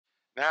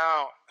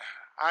Now,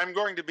 I'm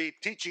going to be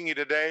teaching you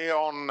today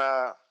on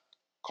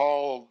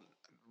called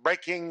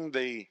Breaking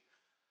the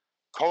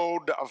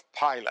Code of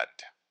Pilate.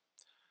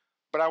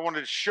 But I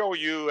wanted to show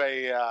you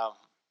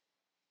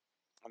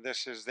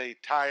this is the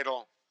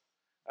title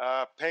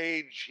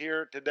page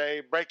here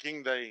today,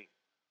 Breaking the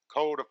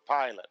Code of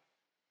Pilate.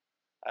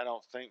 I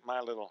don't think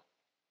my little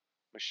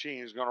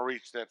machine is going to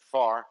reach that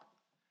far.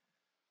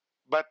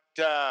 But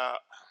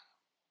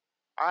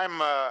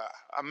I'm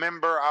a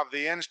member of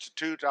the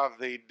Institute of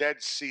the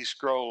Dead Sea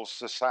Scrolls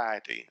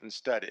Society and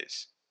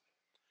Studies.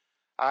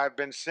 I've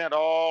been sent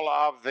all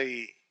of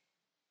the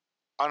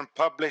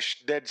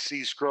unpublished Dead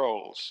Sea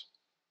Scrolls.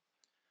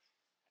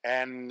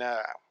 And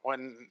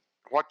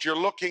what you're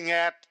looking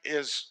at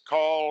is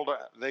called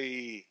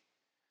the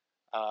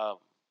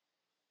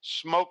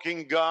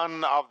smoking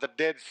gun of the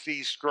Dead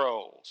Sea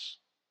Scrolls.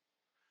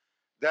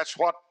 That's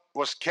what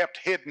was kept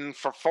hidden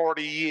for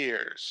 40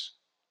 years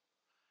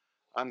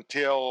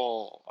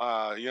until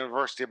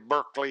University of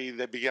Berkeley,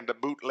 they began to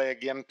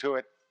bootleg into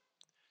it.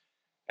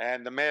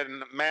 And the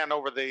man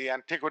over the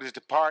Antiquities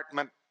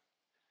Department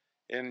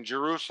in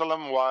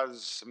Jerusalem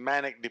was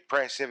manic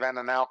depressive and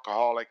an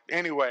alcoholic.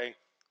 Anyway,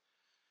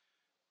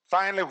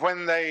 finally,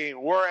 when they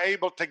were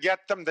able to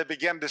get them, they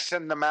began to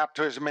send them out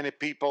to as many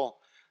people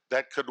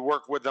that could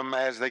work with them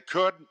as they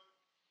could.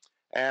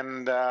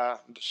 And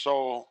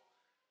so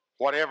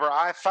whatever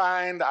I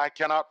find, I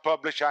cannot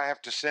publish. I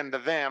have to send to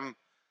them.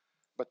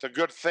 But the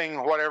good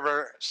thing,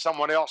 whatever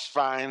someone else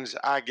finds,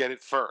 I get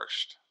it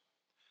first.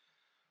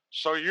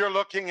 So you're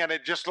looking and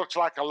it just looks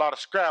like a lot of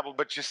Scrabble,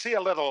 but you see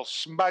a little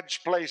smudge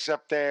place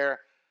up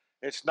there.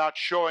 It's not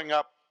showing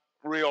up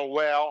real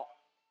well.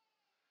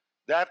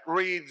 That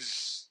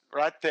reads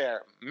right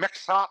there,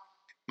 Mixat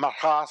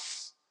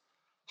Machas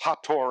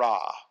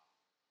HaTorah.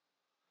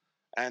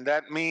 And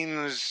that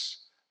means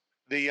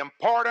the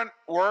important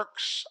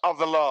works of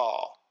the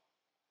law.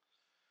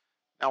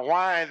 Now,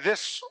 why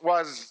this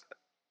was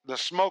the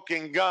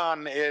smoking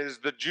gun is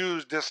the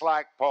Jews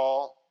disliked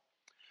Paul.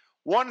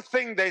 One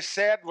thing they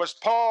said was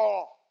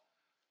Paul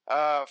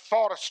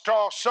fought a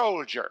straw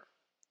soldier,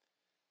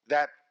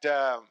 that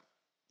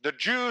the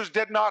Jews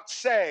did not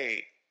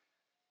say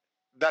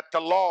that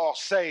the law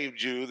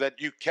saved you, that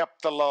you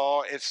kept the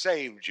law, it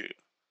saved you.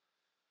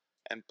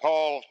 And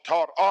Paul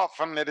taught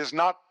often it is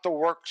not the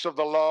works of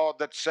the law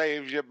that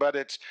saves you, but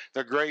it's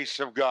the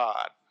grace of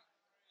God.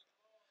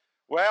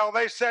 Well,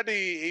 they said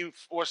he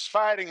was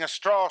fighting a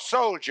straw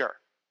soldier,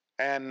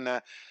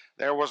 and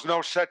there was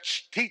no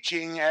such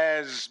teaching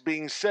as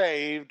being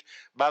saved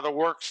by the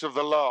works of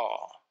the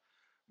law.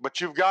 But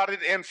you've got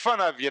it in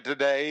front of you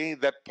today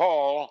that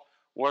Paul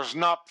was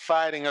not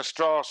fighting a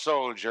straw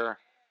soldier.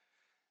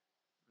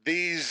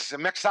 These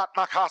Mixat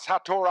Machas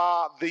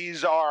HaTorah,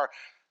 these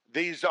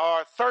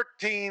are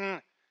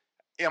 13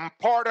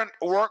 important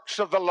works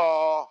of the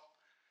law.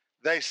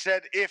 They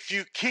said if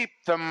you keep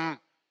them,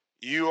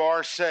 you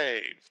are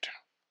saved.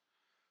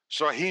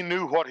 So he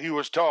knew what he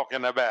was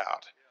talking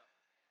about.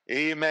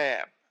 Amen.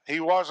 He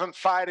wasn't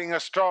fighting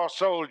a straw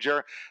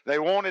soldier. They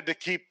wanted to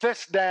keep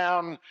this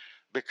down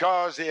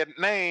because it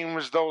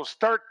names those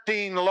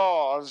 13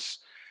 laws.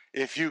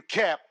 If you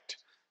kept,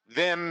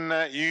 then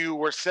you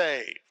were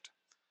saved.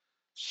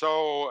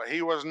 So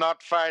he was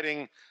not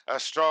fighting a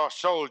straw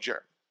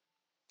soldier.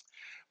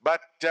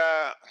 But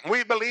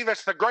we believe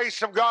it's the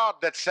grace of God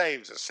that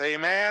saves us.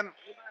 Amen.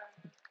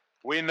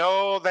 We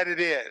know that it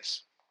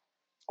is.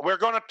 We're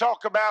going to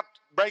talk about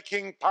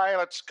breaking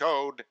Pilate's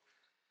code.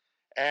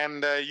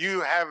 And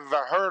you have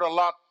heard a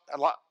lot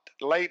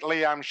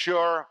lately, I'm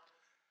sure,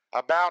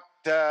 about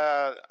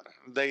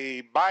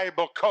the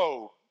Bible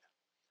Code.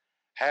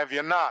 Have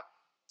you not?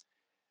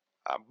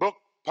 A book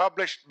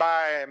published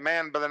by a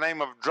man by the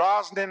name of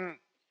Drosnin,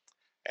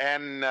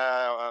 and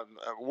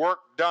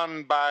work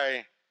done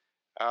by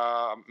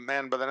a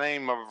man by the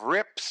name of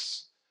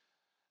Rips,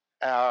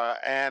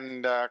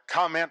 and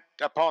comment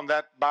upon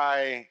that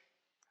by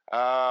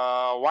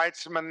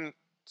Weitzman,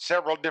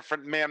 several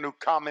different men who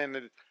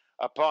commented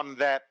upon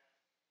that.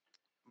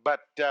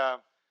 But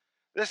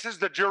this is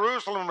the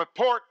Jerusalem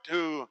Report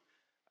who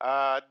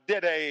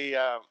did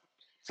a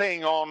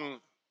thing on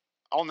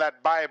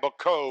that Bible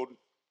code.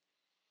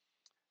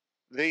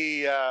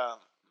 This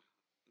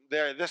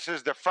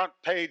is the front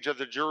page of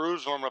the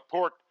Jerusalem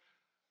Report,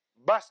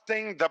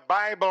 busting the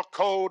Bible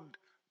code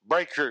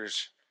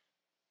breakers.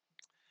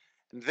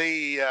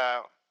 The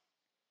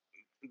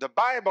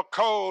Bible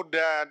code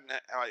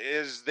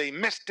is the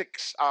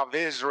mystics of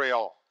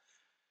Israel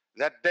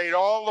that date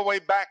all the way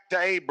back to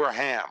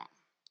Abraham.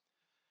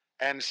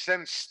 And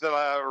since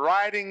the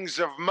writings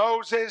of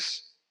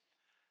Moses,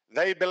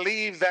 they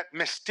believe that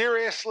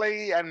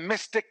mysteriously and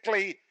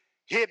mystically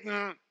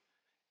hidden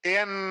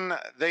in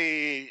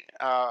the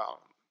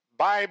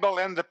Bible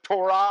and the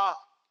Torah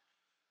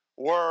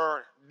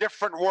were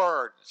different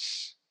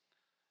words.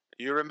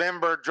 You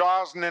remember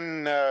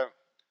Drosnin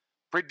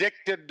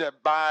predicted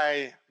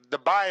by the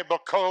Bible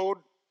code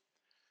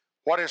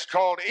what is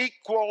called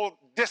equal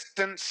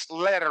distance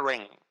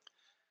lettering.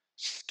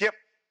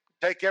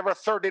 Take every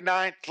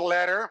 39th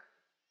letter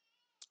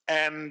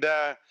and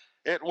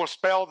it will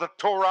spell the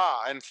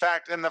Torah. In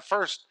fact, in the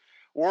first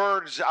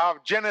words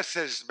of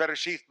Genesis,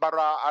 Bereshith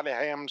bara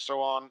Alehem,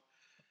 so on,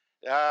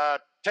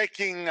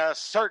 taking a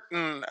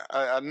certain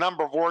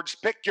number of words,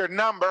 pick your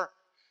number,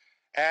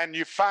 and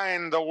you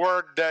find the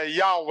word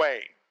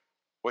Yahweh,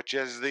 which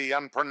is the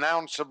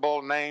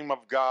unpronounceable name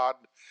of God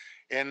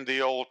in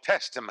the Old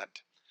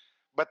Testament.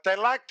 But they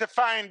like to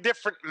find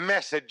different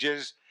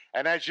messages,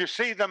 and as you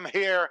see them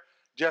here,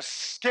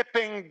 just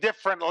skipping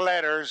different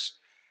letters,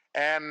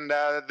 and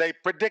they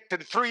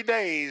predicted 3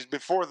 days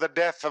before the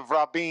death of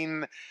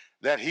Rabin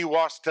that he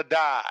was to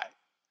die.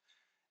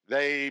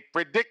 They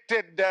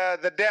predicted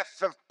the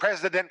death of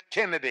President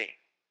Kennedy,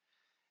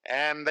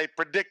 and they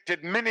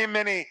predicted many,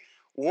 many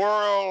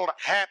world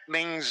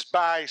happenings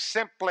by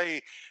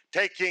simply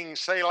taking,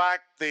 say,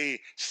 like the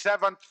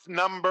seventh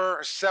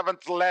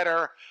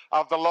letter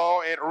of the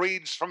law. It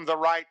reads from the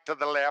right to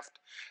the left,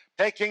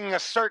 taking a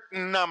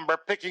certain number,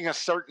 picking a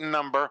certain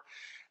number,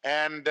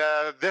 and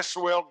this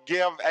will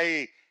give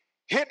a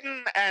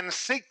hidden and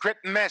secret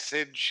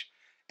message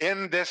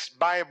in this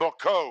Bible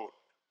code.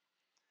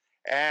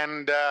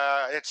 And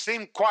it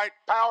seemed quite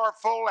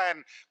powerful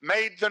and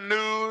made the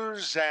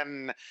news,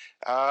 and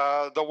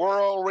the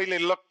world really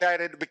looked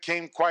at it. It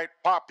became quite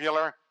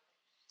popular.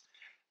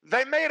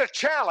 They made a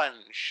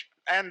challenge,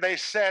 and they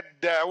said,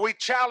 we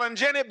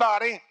challenge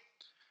anybody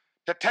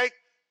to take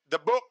the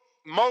book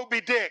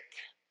Moby Dick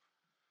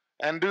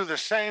and do the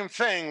same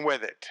thing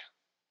with it.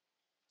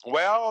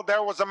 Well,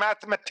 there was a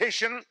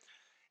mathematician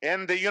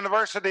in the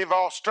University of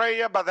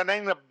Australia by the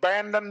name of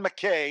Brandon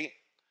McKay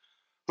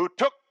who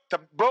took the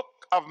book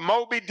of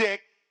Moby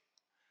Dick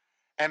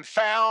and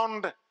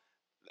found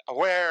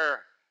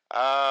where,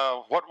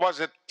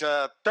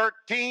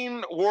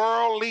 13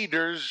 world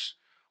leaders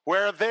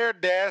where their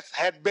death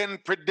had been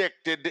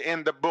predicted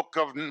in the book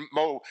of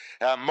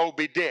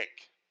Moby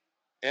Dick.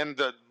 In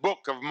the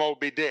book of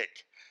Moby Dick,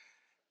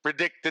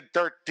 predicted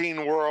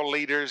 13 world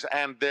leaders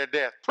and their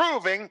death,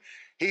 proving,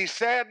 he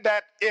said,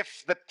 that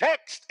if the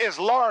text is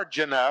large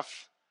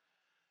enough,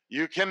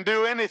 you can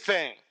do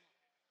anything.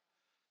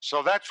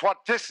 So that's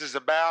what this is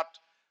about,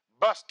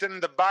 busting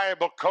the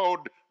Bible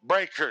code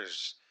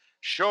breakers,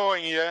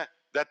 showing you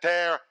that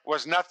there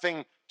was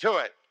nothing to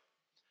it.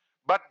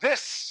 But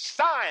this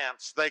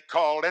science, they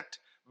called it,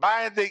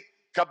 by the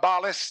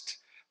Kabbalists,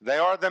 they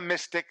are the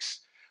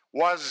mystics,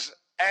 was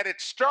at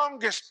its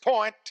strongest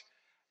point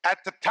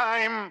at the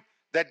time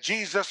that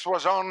Jesus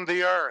was on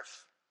the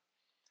earth.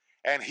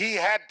 And he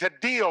had to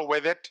deal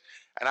with it,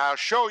 and I'll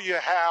show you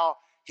how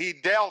he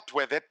dealt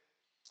with it.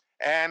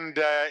 And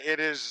it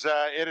is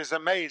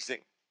amazing.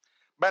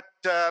 But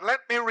let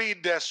me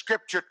read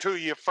scripture to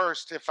you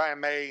first, if I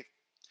may.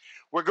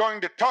 We're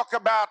going to talk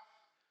about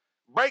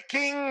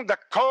breaking the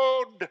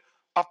code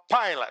of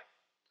Pilate,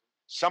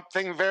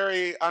 something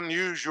very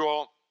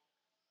unusual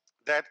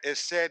that is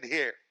said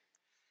here.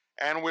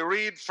 And we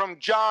read from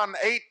John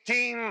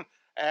 18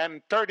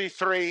 and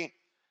 33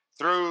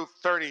 through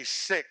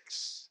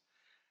 36.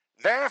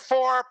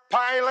 Therefore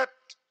Pilate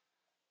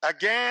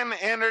again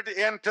entered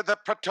into the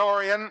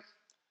praetorium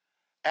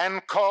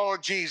and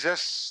called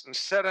Jesus and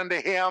said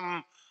unto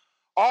him,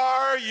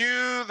 Are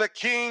you the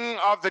King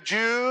of the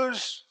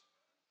Jews?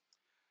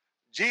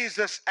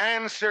 Jesus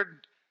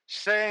answered,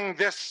 saying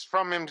this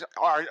from him,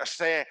 are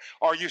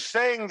you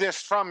saying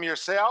this from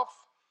yourself,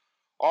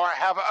 or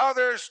have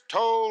others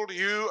told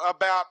you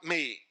about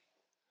me?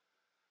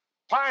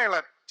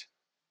 Pilate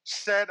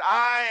said,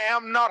 I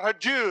am not a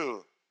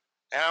Jew,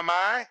 am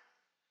I?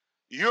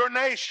 Your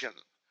nation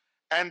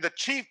and the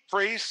chief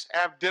priests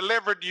have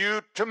delivered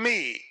you to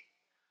me.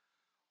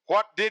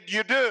 What did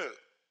you do?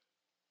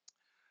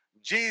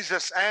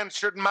 Jesus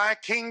answered, My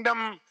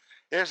kingdom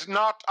is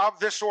not of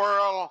this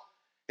world.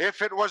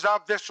 If it was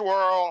of this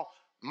world,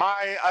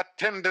 my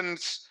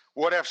attendants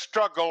would have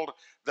struggled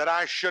that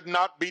I should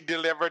not be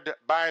delivered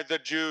by the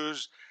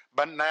Jews,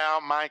 but now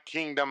my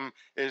kingdom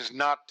is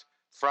not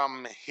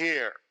from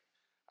here.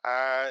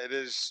 It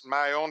is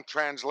my own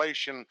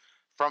translation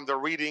from the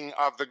reading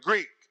of the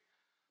Greek.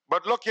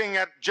 But looking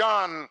at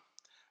John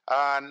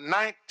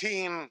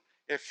 19,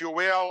 if you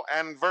will,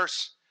 and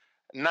verse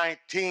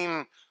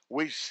 19,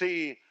 we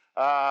see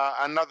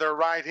another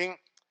writing.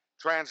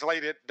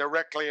 Translate it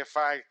directly, if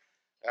I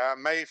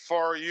may,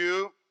 for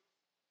you.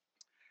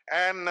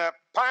 And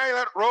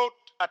Pilate wrote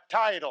a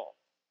title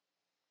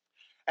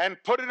and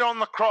put it on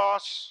the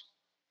cross.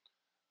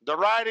 The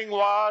writing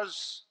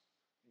was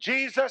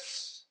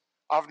Jesus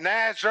of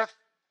Nazareth.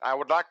 I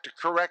would like to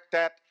correct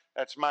that.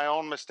 That's my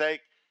own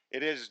mistake.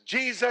 It is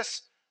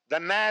Jesus the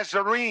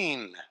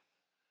Nazarene,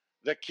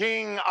 the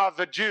King of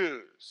the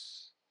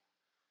Jews.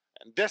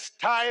 And this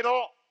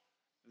title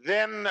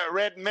then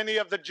read many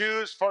of the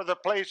Jews, for the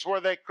place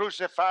where they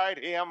crucified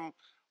him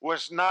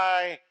was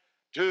nigh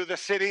to the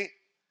city,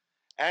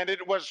 and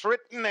it was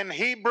written in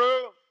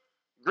Hebrew,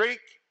 Greek,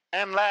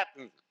 and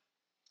Latin.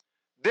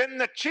 Then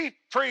the chief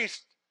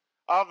priest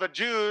of the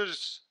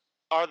Jews,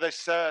 or they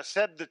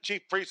said the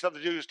chief priest of the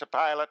Jews to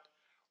Pilate,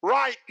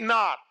 Write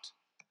not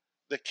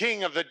the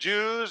King of the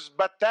Jews,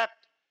 but that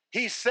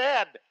He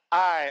said,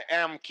 I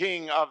am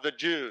King of the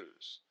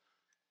Jews.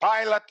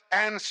 Pilate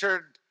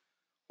answered,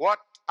 what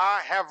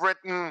I have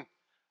written,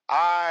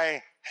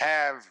 I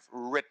have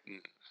written.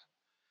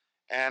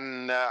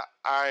 And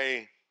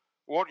I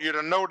want you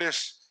to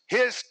notice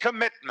his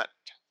commitment.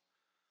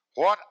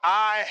 What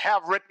I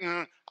have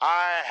written,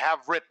 I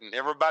have written.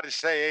 Everybody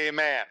say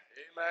amen.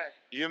 Amen.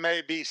 You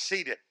may be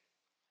seated.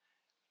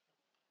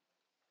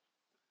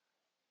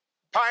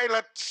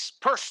 Pilate's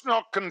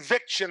personal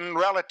conviction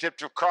relative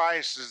to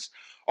Christ has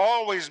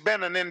always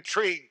been an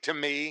intrigue to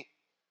me.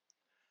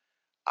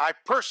 I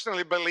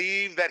personally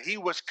believe that he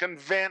was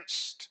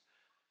convinced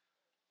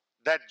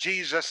that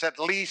Jesus at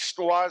least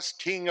was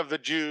King of the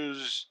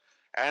Jews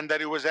and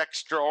that he was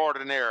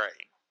extraordinary.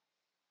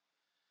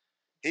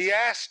 He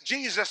asked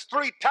Jesus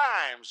 3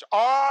 times,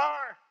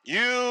 are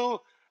you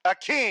a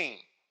king?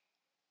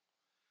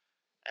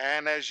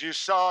 And as you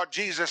saw,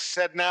 Jesus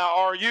said, now,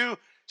 are you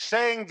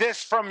saying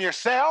this from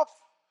yourself,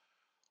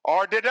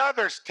 or did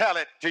others tell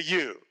it to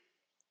you?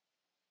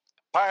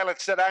 Pilate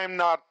said, I'm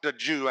not a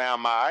Jew,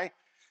 am I?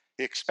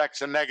 He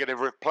expects a negative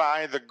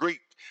reply. The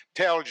Greek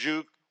tells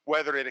you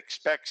whether it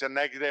expects a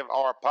negative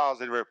or a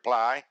positive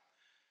reply.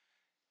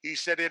 He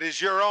said, it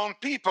is your own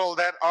people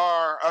that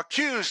are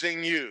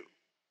accusing you.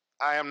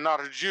 I am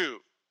not a Jew.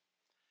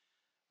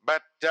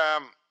 But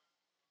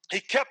he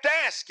kept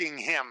asking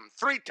him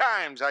 3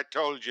 times, I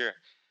told you.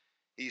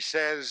 He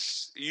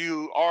says,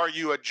 are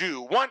you a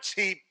Jew? Once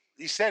he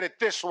said it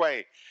this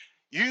way,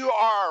 you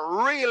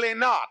are really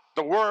not.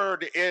 The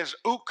word is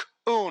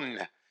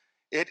ukun.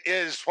 It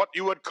is what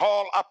you would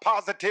call a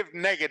positive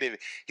negative.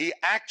 He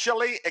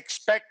actually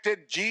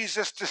expected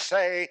Jesus to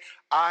say,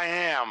 I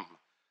am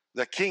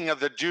the King of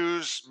the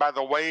Jews, by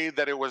the way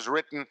that it was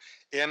written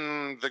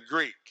in the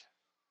Greek.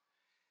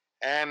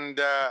 And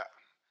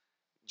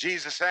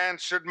Jesus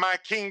answered, my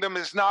kingdom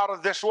is not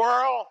of this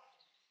world.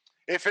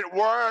 If it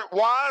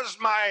was,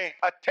 my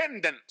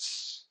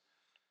attendants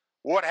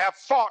would have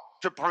fought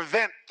to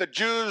prevent the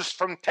Jews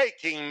from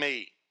taking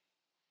me.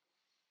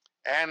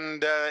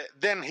 And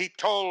then he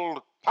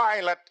told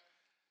Pilate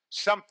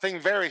something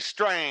very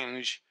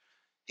strange.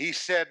 He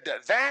said,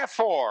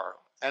 therefore,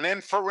 an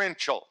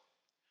inferential,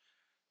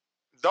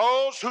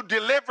 those who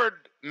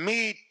delivered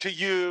me to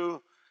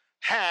you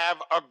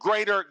have a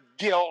greater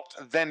guilt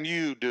than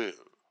you do.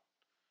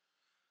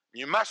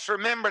 You must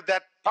remember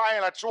that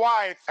Pilate's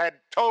wife had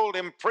told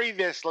him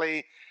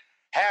previously,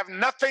 have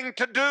nothing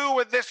to do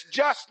with this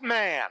just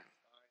man,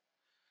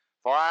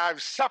 for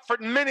I've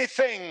suffered many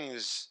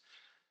things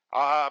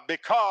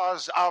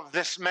because of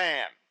this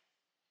man.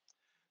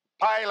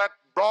 Pilate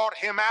brought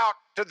him out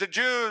to the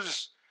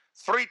Jews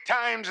 3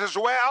 times as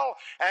well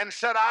and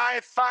said,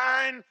 I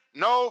find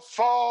no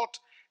fault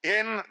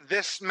in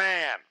this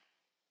man.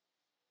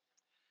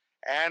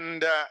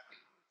 And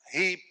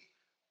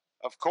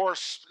of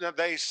course,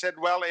 they said,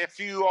 well, if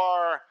you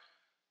are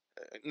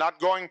not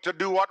going to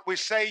do what we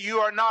say, you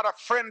are not a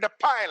friend of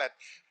Pilate.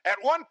 At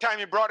one time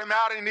he brought him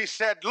out and he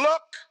said,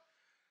 look,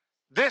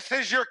 this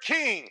is your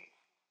king.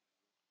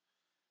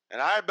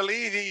 And I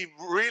believe he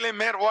really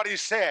meant what he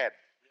said.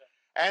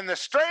 And the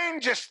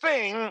strangest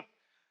thing,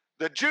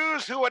 the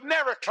Jews who would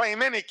never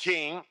claim any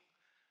king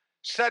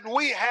said,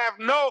 we have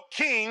no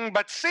king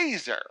but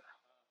Caesar.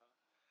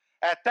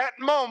 At that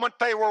moment,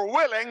 they were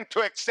willing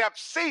to accept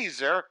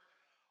Caesar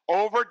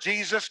over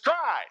Jesus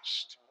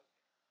Christ.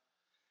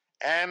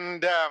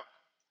 And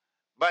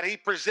but he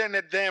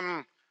presented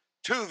them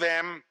to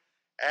them,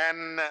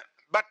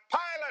 but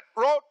Pilate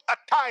wrote a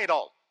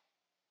title.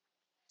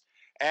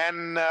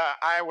 And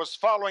I was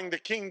following the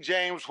King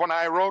James when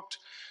I wrote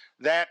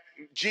that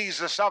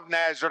Jesus of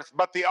Nazareth,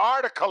 but the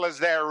article is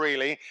there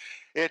really.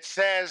 It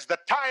says, the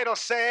title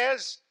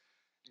says,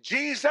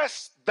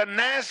 Jesus the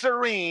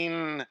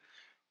Nazarene,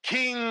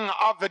 King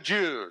of the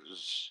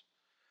Jews.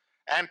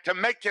 And to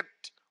make it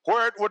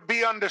where it would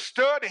be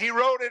understood, he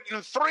wrote it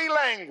in 3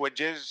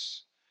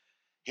 languages.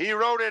 He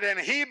wrote it in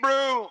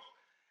Hebrew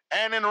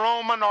and in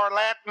Roman or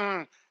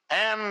Latin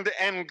and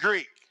in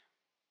Greek.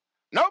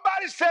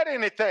 Nobody said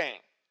anything.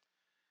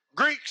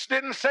 Greeks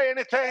didn't say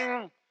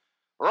anything.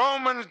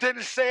 Romans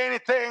didn't say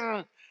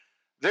anything.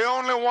 The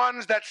only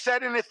ones that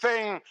said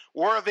anything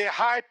were the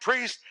high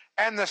priest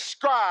and the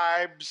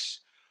scribes,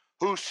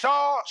 who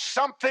saw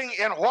something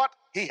in what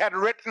he had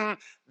written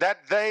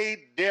that they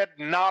did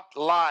not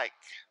like.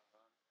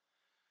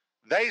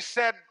 They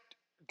said,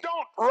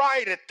 don't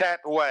write it that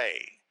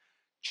way.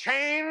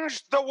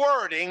 Change the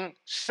wording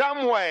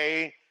some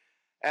way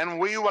and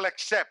we will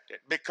accept it,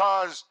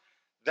 because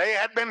they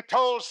had been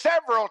told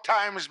several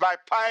times by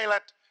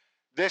Pilate,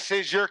 this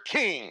is your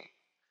king.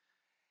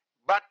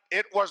 But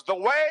it was the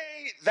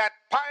way that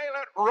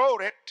Pilate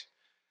wrote it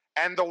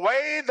and the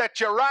way that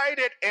you write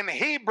it in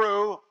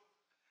Hebrew,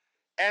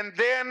 and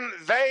then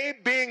they,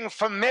 being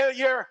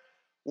familiar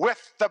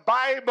with the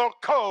Bible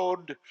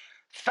code,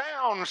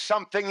 found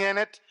something in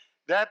it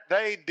that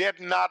they did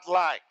not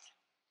like.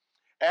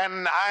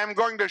 And I'm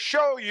going to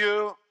show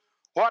you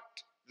what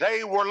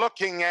they were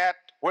looking at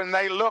when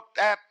they looked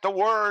at the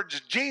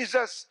words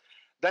Jesus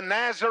the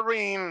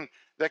Nazarene.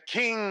 the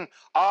King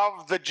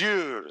of the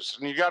Jews.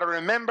 And you got to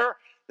remember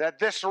that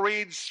this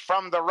reads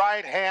from the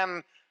right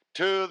hand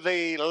to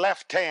the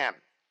left hand.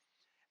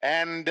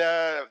 And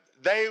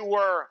they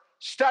were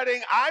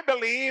studying, I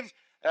believe,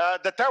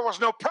 that there was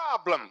no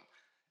problem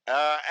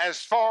as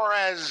far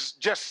as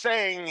just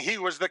saying he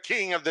was the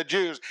King of the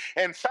Jews.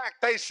 In fact,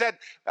 they said,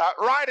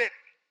 write it,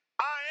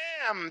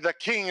 I am the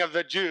King of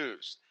the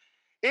Jews.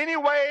 Any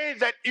way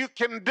that you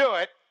can do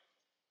it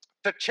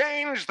to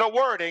change the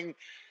wording,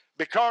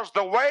 because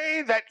the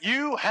way that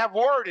you have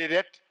worded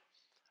it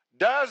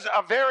does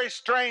a very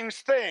strange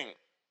thing.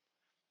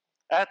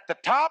 At the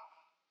top,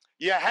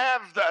 you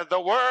have the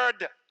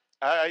word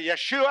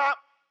Yeshua,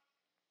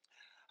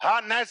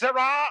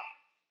 HaNazarah,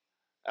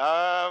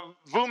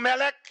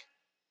 Vumelech,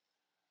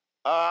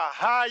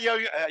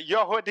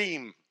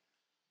 Ha-Yehudim.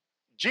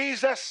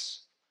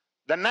 Jesus,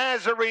 the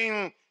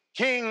Nazarene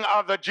King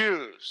of the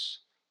Jews.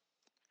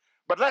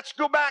 But let's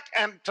go back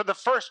to the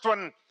first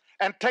one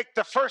and take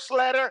the first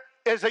letter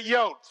is a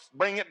yod.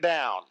 Bring it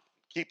down.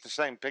 Keep the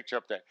same picture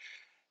up there.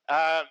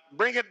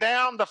 Bring it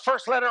down. The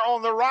first letter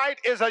on the right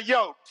is a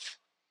yod.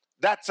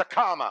 That's a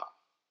comma.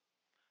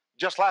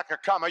 Just like a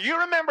comma. You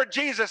remember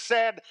Jesus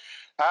said,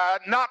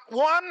 not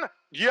one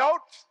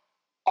jot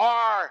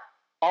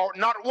or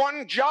not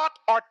one jot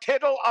or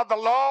tittle of the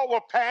law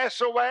will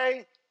pass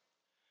away.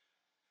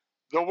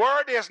 The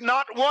word is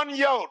not one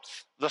jot,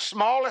 the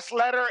smallest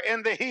letter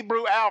in the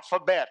Hebrew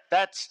alphabet.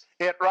 That's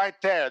it right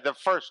there, the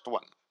first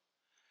one.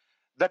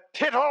 The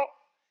tittle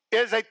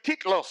is a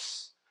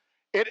titlos.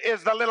 It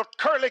is the little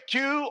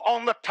curlicue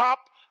on the top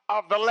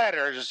of the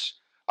letters,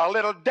 a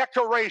little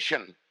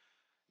decoration.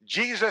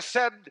 Jesus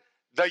said,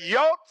 the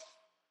jot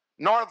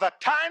nor the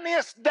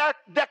tiniest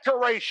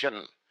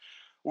decoration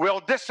will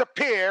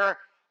disappear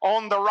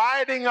on the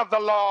writing of the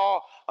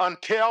law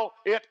until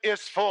it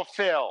is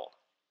fulfilled.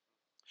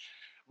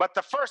 But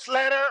the first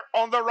letter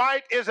on the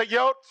right is a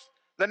yod,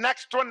 the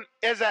next one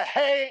is a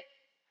hey,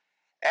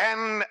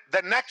 and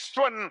the next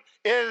one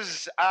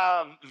is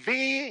a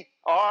V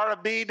or a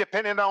B,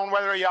 depending on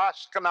whether you're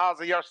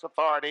Ashkenazi or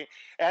Sephardi,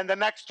 and the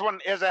next one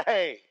is a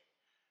hey.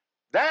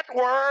 That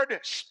word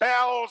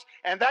spells,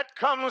 and that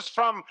comes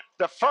from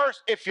the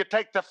first, if you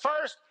take the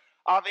first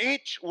of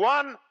each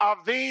one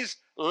of these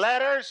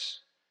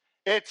letters,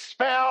 it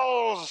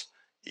spells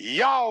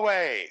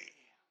Yahweh.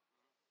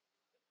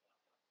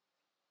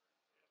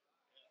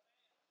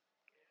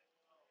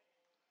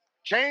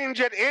 Change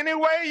it any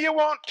way you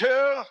want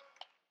to,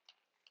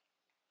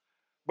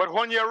 but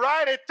when you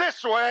write it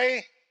this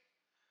way,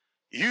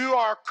 you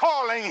are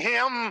calling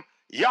him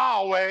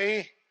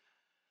Yahweh,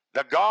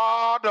 the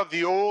God of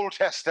the Old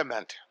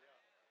Testament.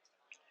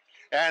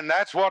 And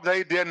that's what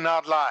they did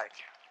not like.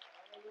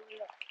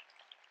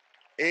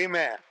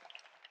 Amen.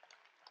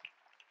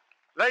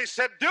 They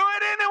said, do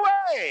it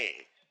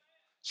anyway.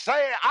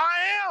 Say,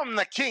 I am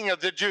the King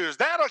of the Jews.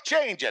 That'll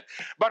change it.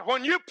 But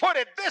when you put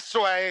it this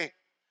way,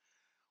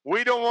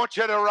 we don't want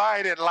you to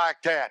write it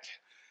like that.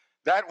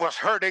 That was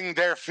hurting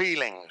their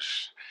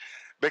feelings,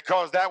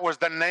 because that was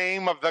the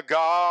name of the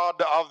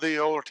God of the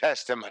Old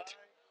Testament.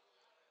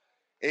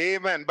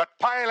 Amen. But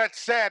Pilate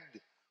said,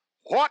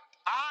 what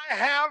I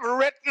have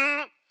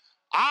written,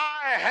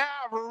 I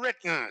have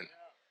written.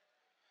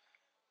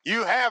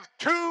 You have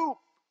two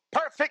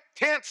perfect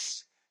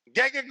tense,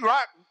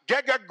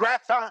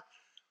 gegagratha,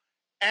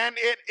 and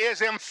it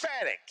is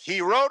emphatic.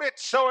 He wrote it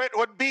so it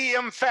would be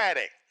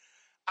emphatic.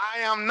 I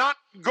am not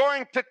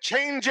going to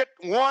change it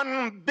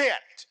one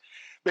bit,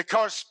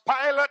 because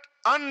Pilate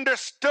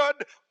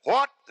understood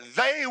what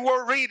they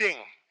were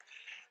reading,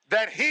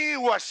 that he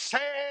was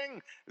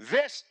saying,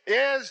 this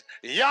is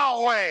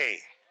Yahweh.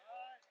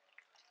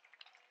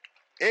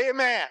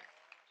 Amen.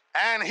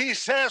 And he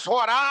says,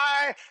 what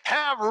I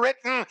have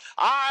written,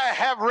 I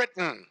have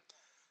written.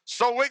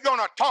 So we're going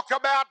to talk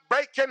about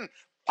breaking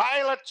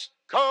Pilate's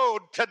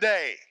code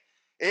today.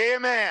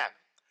 Amen.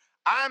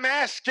 I'm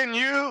asking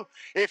you,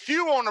 if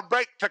you want to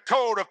break the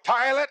code of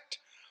Pilate,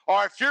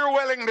 or if you're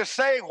willing to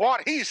say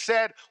what he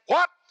said,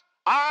 what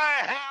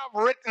I have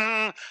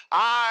written,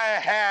 I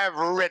have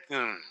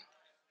written.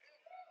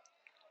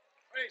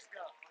 Praise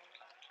God.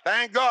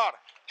 Thank God.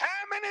 How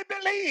many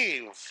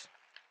believe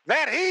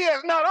that he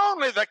is not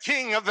only the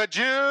King of the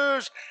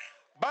Jews,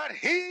 but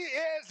he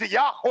is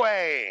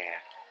Yahweh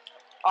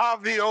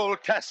of the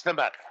Old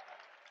Testament?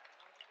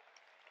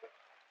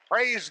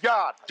 Praise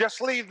God.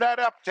 Just leave that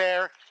up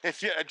there.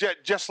 If you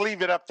just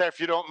leave it up there if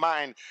you don't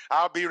mind.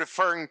 I'll be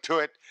referring to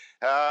it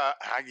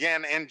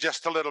again in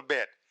just a little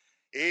bit.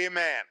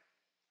 Amen.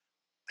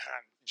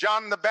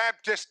 John the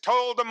Baptist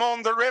told them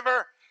on the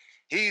river.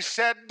 He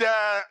said,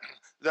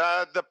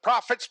 the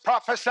prophets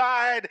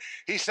prophesied.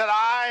 He said,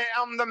 I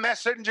am the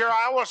messenger.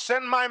 I will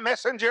send my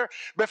messenger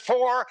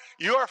before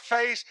your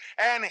face,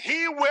 and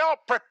he will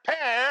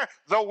prepare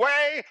the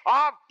way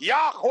of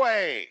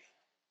Yahweh.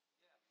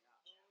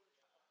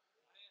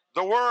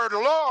 The word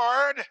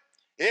Lord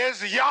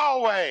is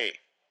Yahweh.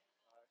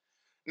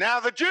 Now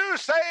the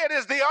Jews say it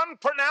is the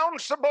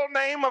unpronounceable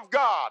name of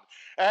God.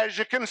 As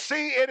you can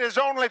see, it is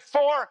only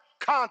 4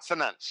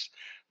 consonants.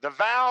 The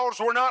vowels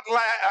were not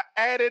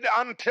added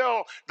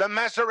until the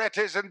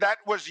Masoretes, and that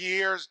was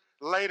years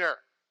later.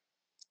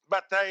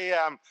 But they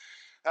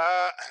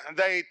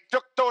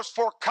took those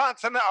four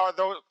consonants,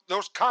 or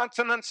those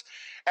consonants,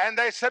 and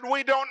they said,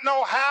 we don't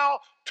know how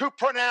to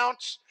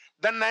pronounce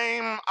the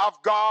name of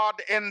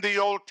God in the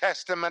Old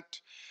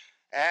Testament.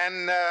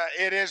 And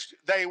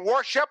they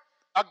worship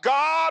a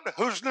God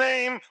whose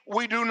name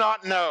we do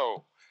not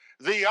know,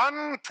 the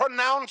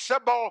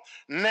unpronounceable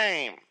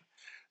name.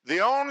 The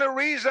only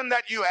reason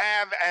that you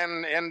have,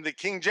 and in the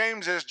King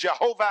James is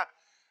Jehovah,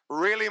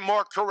 really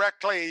more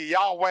correctly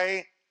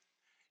Yahweh,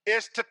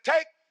 is to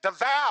take the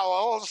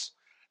vowels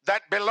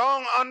that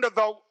belong under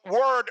the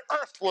word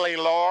earthly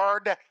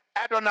Lord,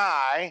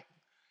 Adonai,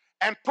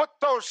 and put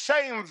those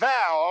same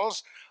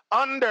vowels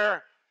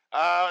under,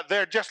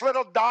 they're just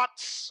little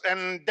dots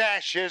and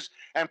dashes,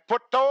 and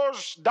put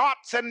those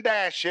dots and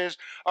dashes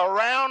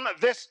around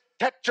this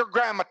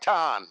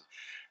tetragrammaton.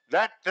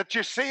 That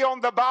you see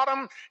on the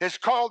bottom is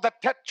called the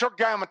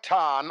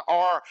tetragrammaton,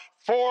 or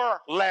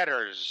 4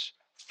 letters,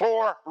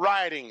 4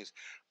 writings.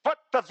 Put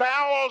the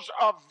vowels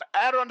of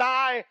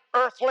Adonai,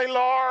 earthly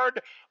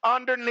Lord,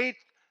 underneath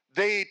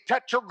the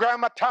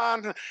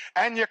tetragrammaton,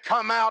 and you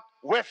come out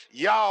with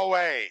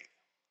Yahweh.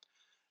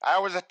 I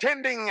was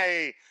attending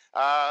a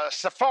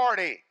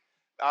Sephardi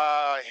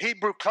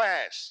Hebrew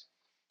class.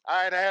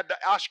 I had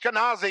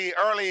Ashkenazi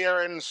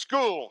earlier in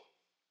school,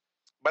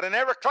 but in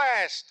every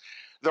class,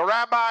 the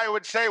rabbi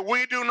would say,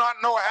 we do not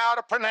know how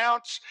to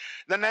pronounce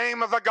the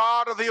name of the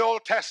God of the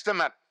Old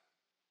Testament.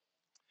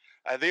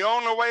 The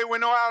only way we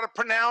know how to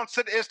pronounce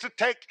it is to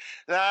take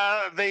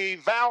the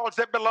vowels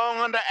that belong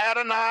unto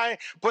Adonai,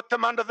 put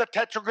them under the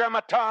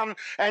tetragrammaton,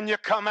 and you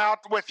come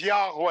out with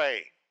Yahweh.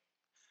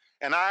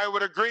 And I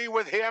would agree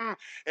with him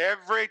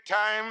every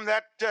time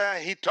that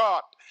he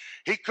taught.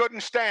 He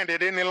couldn't stand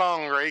it any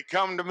longer. He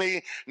come to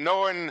me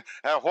knowing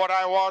what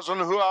I was and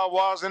who I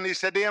was, and he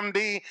said,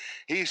 MD,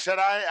 he said,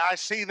 I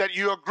see that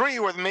you agree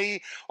with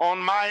me on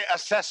my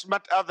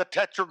assessment of the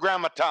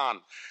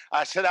tetragrammaton.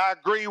 I said, I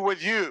agree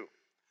with you.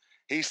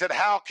 He said,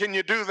 how can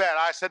you do that?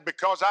 I said,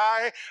 because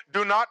I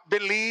do not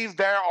believe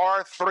there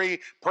are 3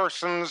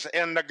 persons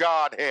in the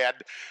Godhead.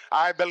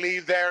 I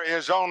believe there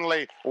is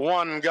only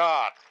one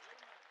God.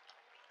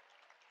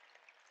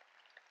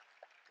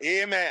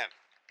 Amen.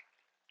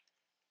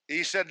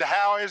 He said,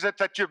 how is it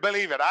that you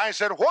believe it? I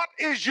said, what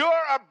is your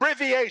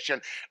abbreviation?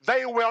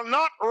 They will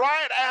not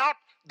write out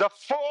the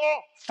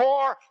full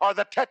 4 or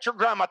the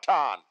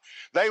tetragrammaton.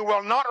 They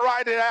will not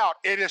write it out.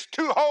 It is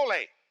too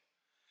holy.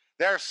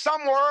 There are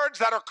some words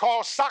that are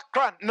called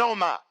sacra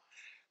noma.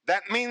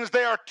 That means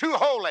they are too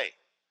holy.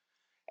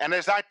 And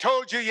as I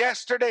told you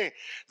yesterday,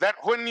 that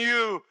when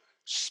you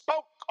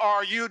spoke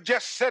or you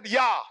just said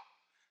Yah,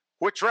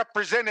 which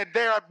represented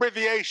their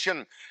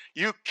abbreviation,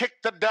 you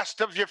kicked the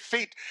dust of your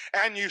feet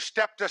and you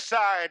stepped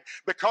aside,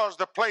 because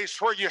the place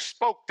where you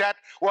spoke that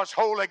was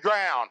holy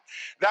ground.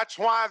 That's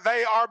why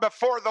they are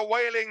before the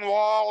Wailing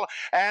Wall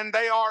and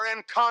they are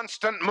in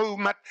constant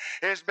movement,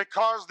 is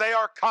because they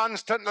are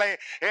constantly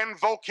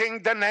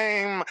invoking the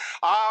name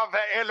of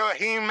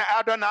Elohim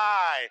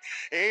Adonai.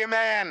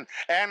 Amen.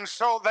 And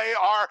so they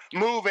are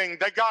moving.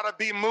 They got to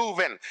be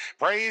moving.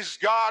 Praise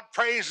God.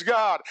 Praise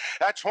God.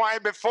 That's why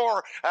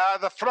before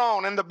the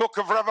throne in the book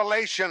of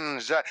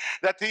Revelations,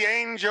 that the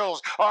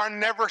angels are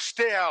never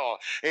still.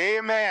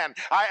 Amen.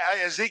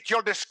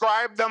 Ezekiel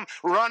described them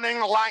running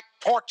like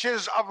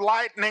torches of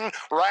lightning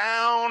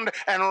round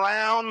and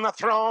round the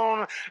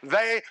throne.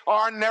 They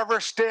are never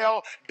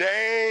still,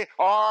 day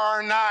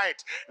or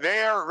night.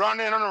 They're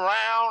running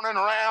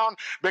around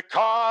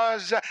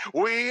because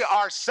we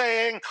are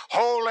saying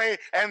holy,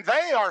 and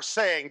they are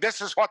saying, this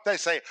is what they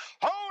say,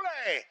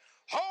 holy,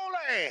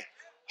 holy,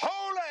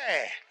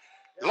 holy,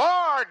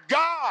 Lord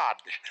God,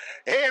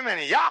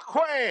 amen,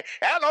 Yahweh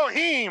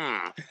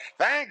Elohim,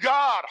 thank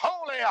God,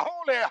 holy,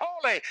 holy,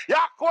 holy,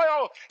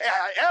 Yahweh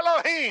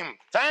Elohim,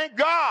 thank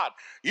God,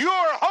 you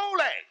are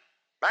holy,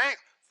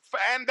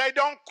 and they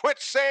don't quit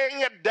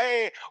saying it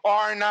day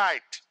or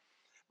night.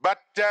 But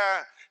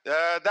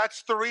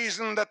that's the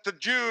reason that the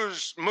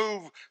Jews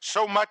move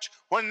so much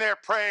when they're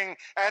praying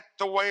at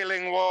the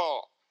Wailing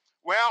Wall.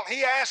 Well,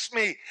 he asked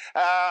me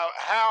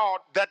how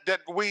that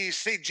we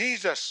see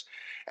Jesus.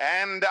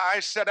 And I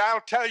said, I'll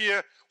tell you,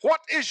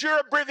 what is your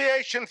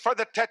abbreviation for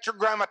the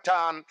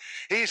tetragrammaton?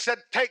 He said,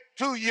 take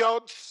 2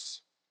 yods,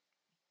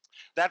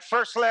 that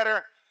first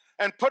letter,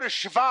 and put a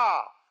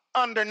shva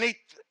underneath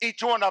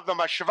each one of them.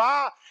 A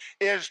shva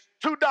is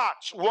 2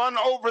 dots, one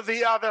over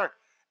the other,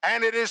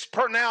 and it is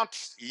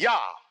pronounced Yah.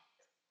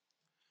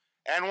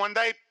 And when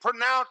they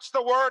pronounced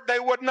the word, they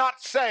would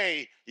not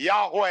say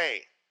Yahweh.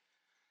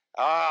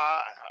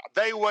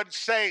 They would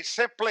say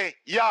simply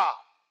Yah.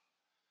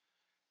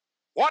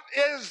 What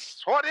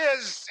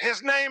is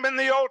his name in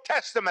the Old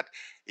Testament?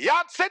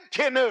 Yad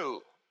Tzidkenu.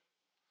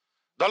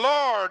 The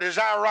Lord is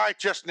our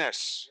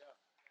righteousness.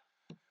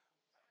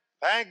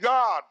 Thank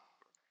God.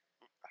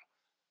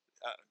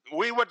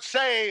 We would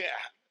say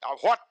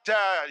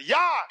Yah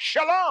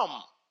Shalom.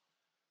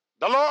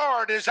 The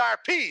Lord is our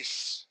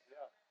peace.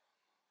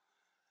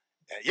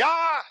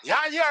 Yah,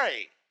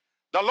 Yahweh,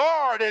 the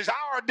Lord is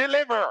our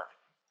deliverer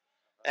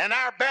and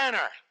our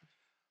banner.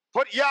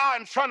 Put Yah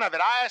in front of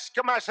it. I asked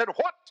him, I said,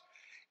 what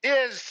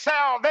is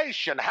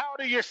salvation? How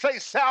do you say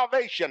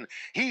salvation?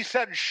 He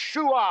said,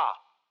 Shua.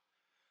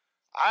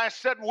 I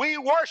said, we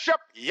worship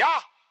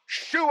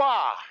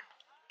Yahshua,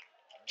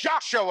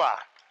 Joshua.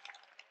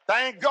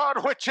 Thank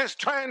God, which is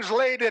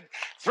translated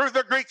through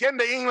the Greek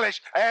into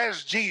English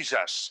as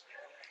Jesus.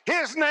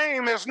 His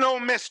name is no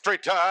mystery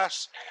to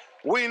us.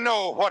 We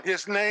know what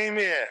his name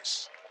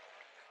is.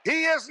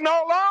 He is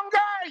no longer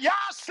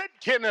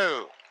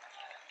Yah-Sidkenu.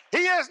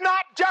 He is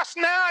not just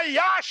now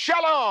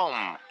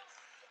Yah-Shalom,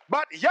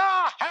 but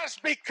Yah has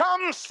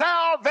become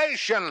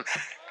salvation.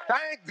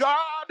 Thank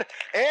God.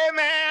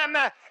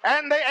 Amen.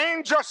 And the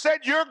angel said,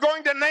 you're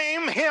going to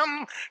name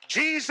him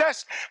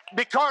Jesus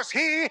because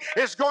he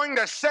is going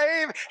to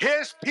save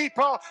his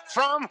people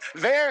from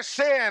their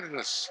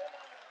sins.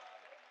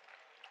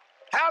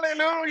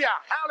 Hallelujah.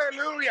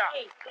 Hallelujah.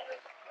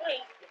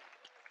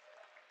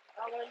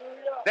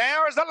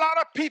 There's a lot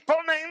of people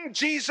named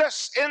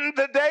Jesus in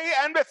the day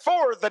and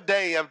before the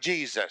day of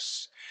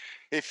Jesus.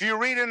 If you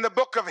read in the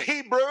book of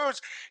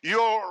Hebrews,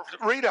 you'll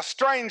read a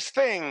strange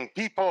thing.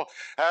 People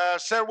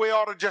said we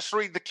ought to just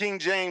read the King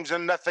James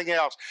and nothing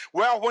else.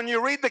 Well, when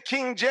you read the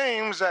King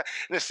James, in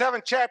the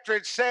 7th chapter,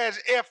 it says,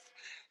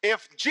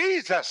 if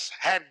Jesus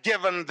had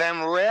given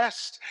them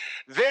rest,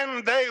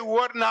 then they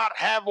would not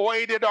have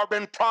waited or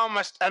been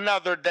promised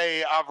another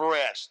day of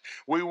rest.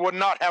 We would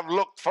not have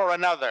looked for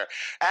another.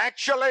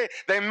 Actually,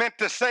 they meant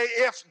to say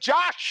if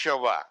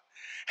Joshua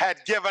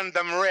had given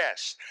them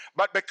rest.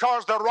 But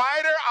because the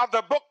writer of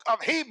the book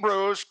of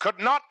Hebrews could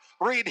not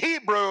read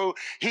Hebrew,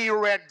 he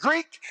read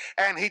Greek,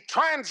 and he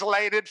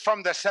translated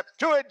from the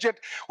Septuagint,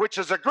 which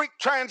is a Greek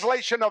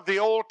translation of the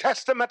Old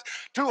Testament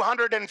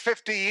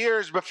 250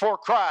 years before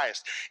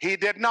Christ. He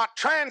did not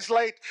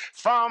translate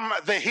from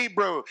the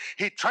Hebrew.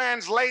 He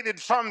translated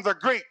from the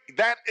Greek.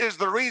 That is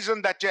the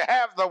reason that you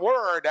have the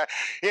word.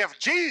 If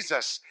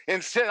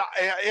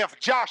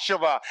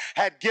Joshua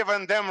had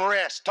given them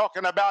rest,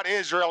 talking about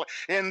Israel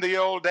in the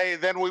old day,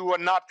 then we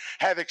would not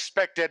have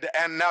expected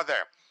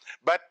another.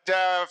 But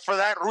for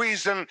that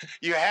reason,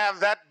 you have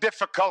that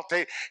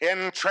difficulty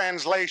in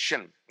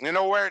translation. You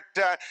know where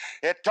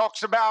it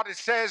talks about, it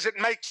says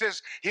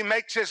he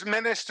makes his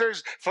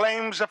ministers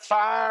flames of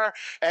fire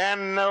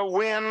and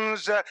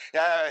winds,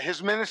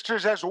 his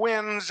ministers as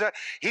winds.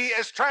 He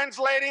is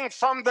translating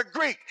from the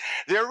Greek.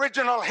 The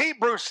original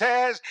Hebrew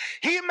says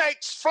he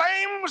makes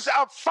flames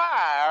of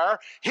fire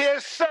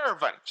his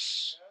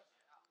servants,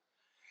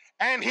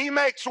 and he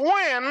makes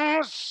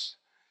winds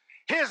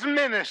his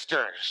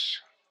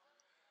ministers.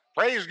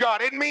 Praise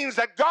God. It means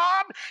that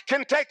God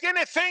can take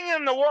anything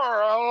in the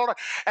world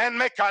and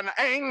make an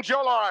angel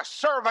or a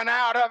servant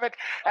out of it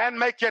and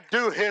make it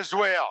do his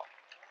will.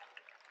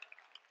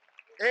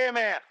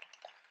 Amen.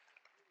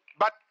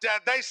 But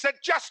they said,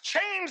 just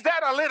change that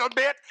a little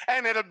bit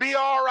and it'll be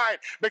all right,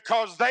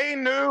 because they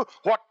knew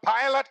what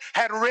Pilate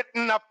had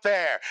written up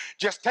there.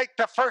 Just take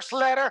the first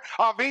letter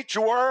of each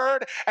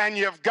word and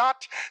you've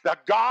got the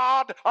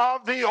God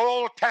of the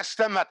Old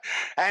Testament.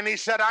 And he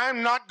said,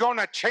 I'm not going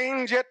to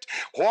change it.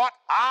 What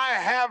I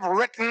have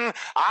written,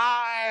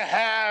 I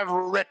have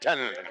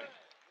written.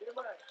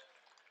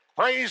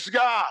 Praise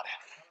God.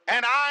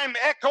 And I'm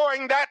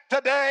echoing that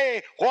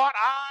today. What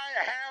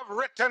I have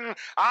written,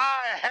 I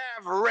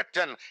have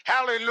written.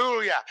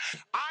 Hallelujah.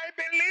 I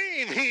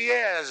believe he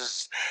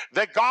is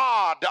the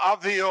God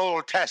of the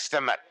Old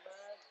Testament.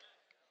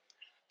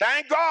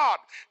 Thank God.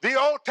 The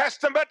Old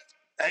Testament,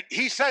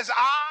 he says,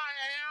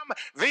 I am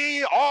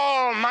the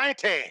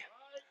Almighty.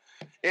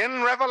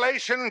 In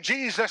Revelation,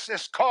 Jesus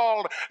is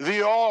called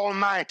the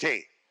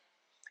Almighty.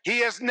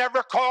 He is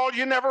never called,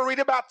 you never read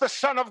about the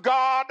Son of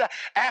God.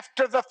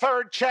 After the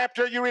 3rd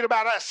chapter, you read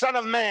about a Son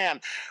of Man.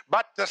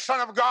 But the Son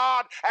of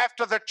God,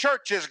 after the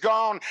church is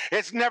gone,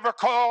 it's never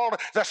called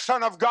the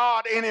Son of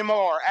God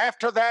anymore.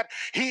 After that,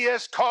 he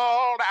is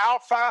called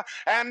Alpha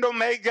and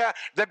Omega,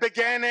 the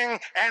beginning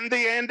and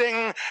the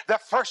ending, the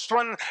first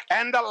one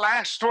and the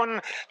last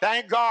one.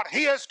 Thank God.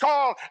 He is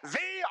called the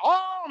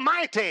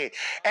Almighty.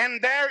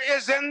 And there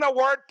is in the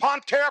word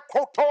Panter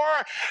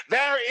Quotor,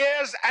 there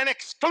is an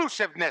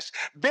exclusiveness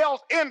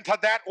built into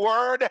that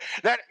word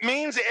that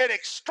means it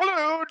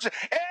excludes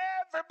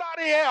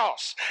everybody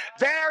else.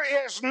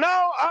 There is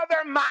no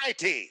other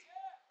mighty.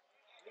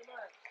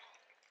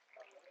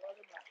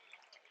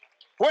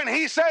 When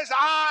he says,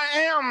 I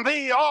am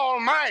the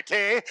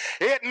Almighty,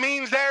 it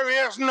means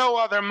there is no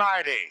other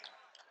mighty.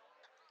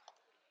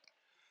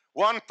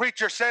 One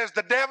preacher says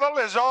the devil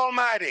is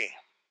almighty.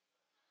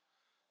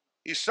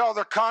 He saw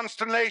the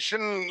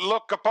consternation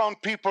look upon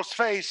people's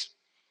face,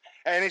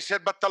 and he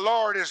said, but the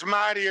Lord is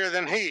mightier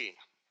than he.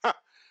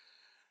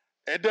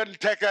 It doesn't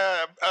take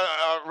a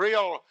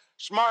real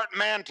smart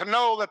man to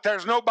know that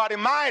there's nobody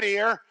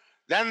mightier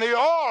than the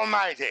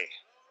Almighty.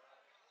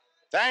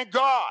 Thank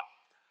God.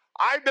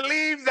 I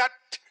believe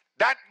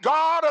that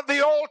God of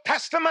the Old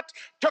Testament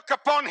took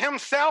upon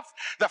himself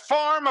the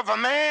form of a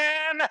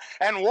man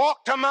and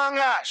walked among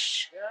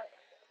us.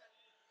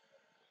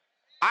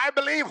 I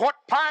believe what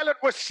Pilate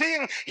was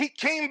seeing, he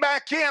came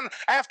back in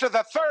after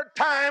the third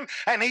time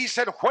and he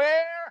said,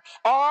 "Where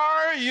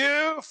are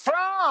you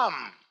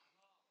from?"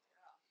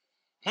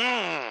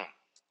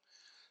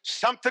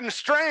 Something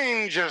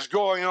strange is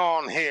going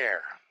on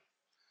here.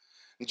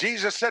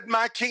 Jesus said,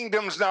 "My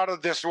kingdom's not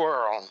of this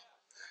world."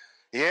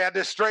 He had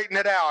to straighten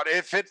it out.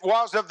 If it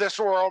was of this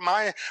world,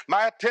 my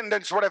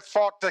attendants would have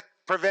fought to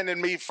prevented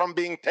me from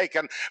being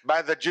taken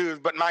by the Jews,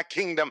 but my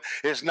kingdom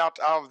is not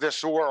of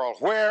this world.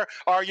 Where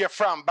are you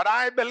from? But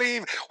I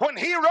believe when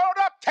he rode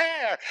up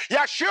there,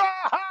 Yeshua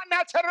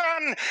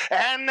HaNazaran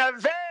and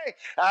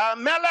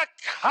Melech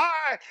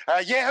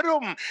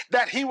HaYehurim,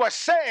 that he was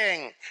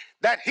saying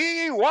that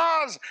he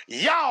was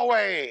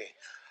Yahweh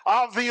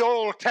of the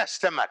Old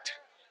Testament.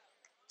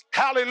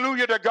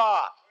 Hallelujah to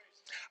God.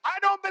 I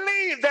don't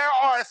believe there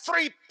are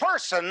three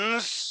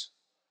persons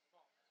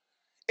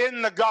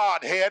in the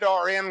Godhead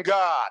or in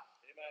God.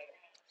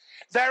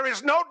 There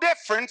is no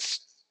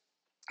difference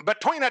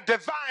between a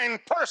divine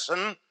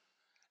person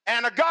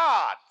and a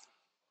God.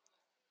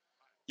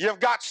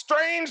 You've got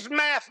strange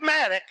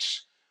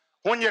mathematics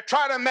when you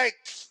try to make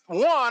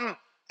one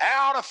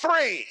out of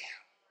three.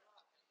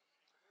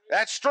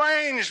 That's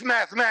strange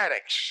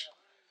mathematics,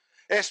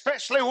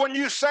 especially when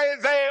you say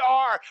they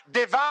are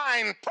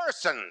divine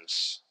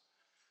persons.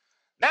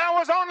 There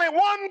was only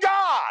one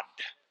God.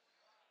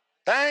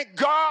 Thank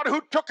God, who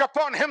took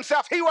upon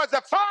himself. He was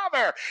the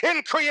Father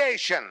in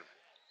creation.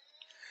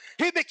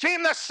 He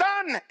became the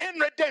Son in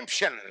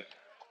redemption.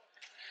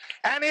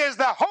 And he is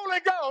the Holy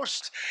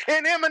Ghost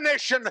in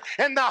emanation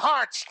in the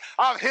hearts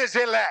of his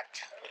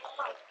elect.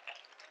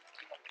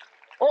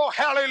 Oh,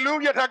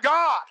 hallelujah to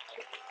God.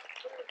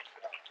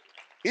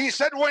 He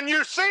said, when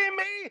you see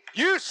me,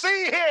 you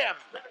see him.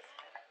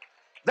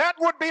 That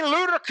would be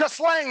ludicrous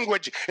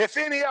language if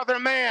any other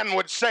man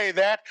would say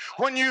that.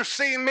 When you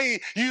see me,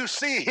 you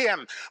see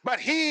him. But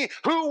he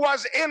who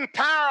was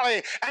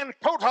entirely and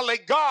totally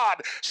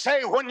God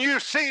say, when you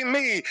see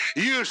me,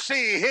 you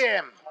see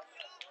him.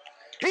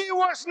 He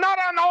was not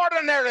an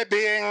ordinary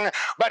being,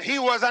 but he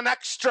was an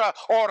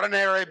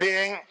extraordinary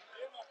being.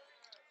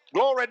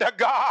 Glory to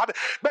God.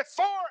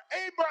 Before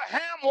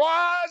Abraham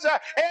was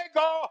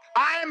ego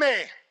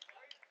eimi.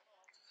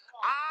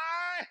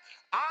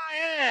 I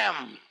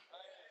am.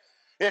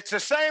 It's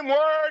the same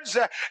words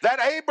that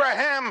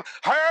Abraham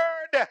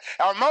heard,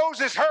 or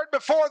Moses heard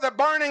before the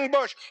burning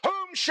bush.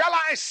 Whom shall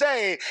I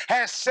say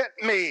has sent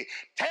me?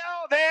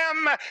 Tell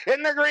them,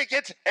 in the Greek,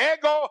 it's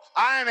ego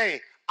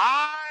eimi.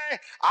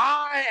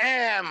 I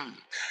am.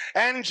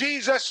 And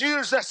Jesus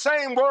used the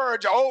same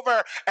words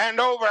over and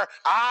over.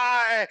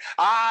 I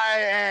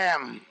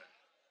am.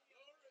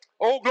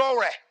 Oh,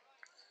 glory.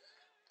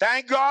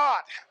 Thank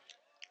God.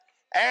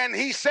 And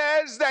he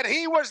says that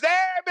he was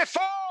there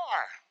before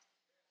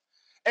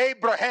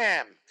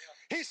Abraham.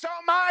 He saw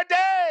my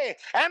day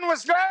and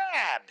was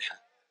glad.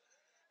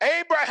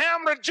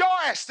 Abraham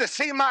rejoiced to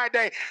see my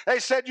day. They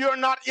said, you're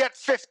not yet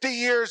 50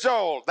 years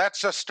old.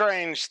 That's a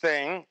strange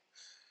thing.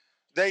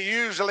 They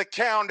usually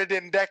counted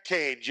in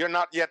decades. You're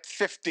not yet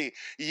 50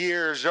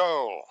 years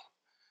old.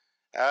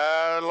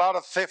 A lot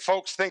of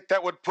folks think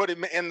that would put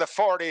him in the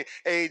 40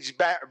 age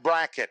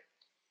bracket.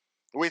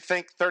 We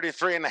think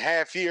 33 and a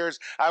half years.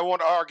 I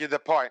won't argue the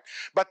point.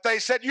 But they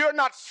said, you're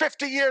not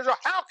 50 years old.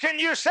 How can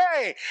you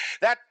say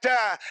that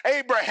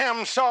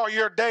Abraham saw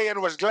your day and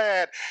was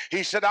glad?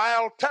 He said,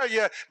 I'll tell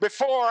you,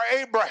 before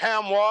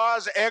Abraham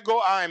was,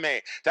 ego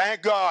eimi.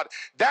 Thank God.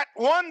 That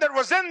one that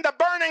was in the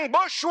burning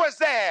bush was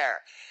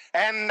there.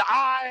 And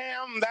I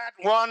am that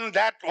one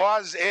that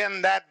was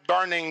in that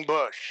burning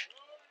bush.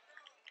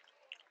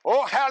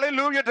 Oh,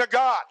 hallelujah to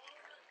God.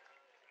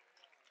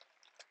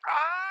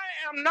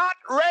 I am not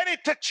ready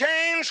to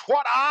change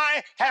what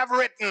I have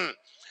written.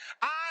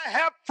 I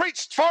have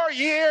preached for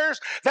years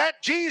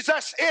that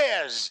Jesus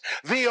is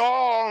the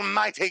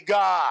Almighty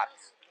God.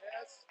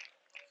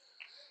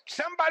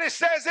 Somebody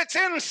says it's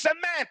in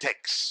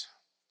semantics.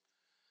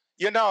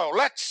 You know,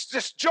 let's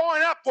just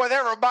join up with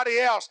everybody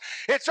else.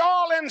 It's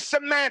all in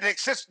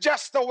semantics. It's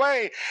just the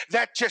way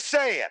that you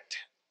say it.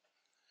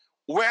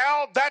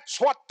 Well, that's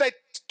what they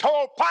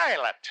told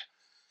Pilate.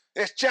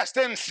 It's just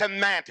in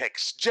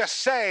semantics. Just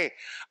say,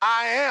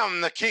 I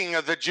am the King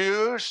of the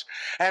Jews,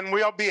 and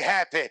we'll be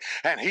happy.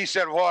 And he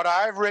said, what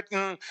I've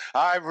written,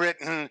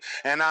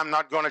 and I'm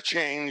not going to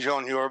change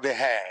on your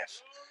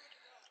behalf.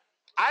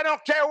 I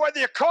don't care whether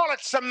you call it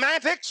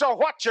semantics or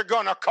what you're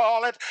going to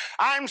call it.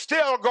 I'm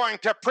still going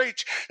to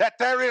preach that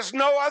there is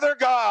no other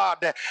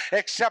God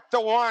except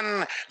the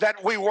one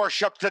that we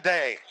worship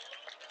today.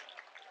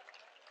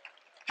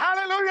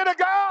 Hallelujah to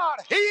God.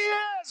 He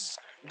is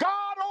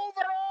God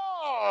over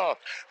all,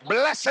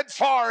 blessed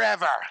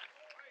forever.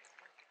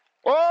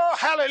 Oh,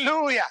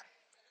 hallelujah.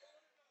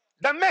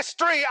 The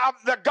mystery of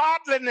the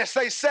godliness,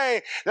 they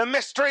say, the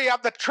mystery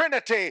of the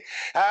Trinity,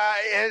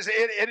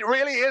 it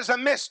really is a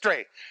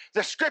mystery.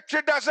 The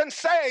scripture doesn't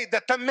say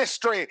that the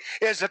mystery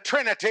is a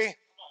Trinity.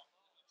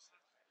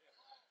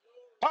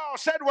 Paul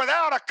said,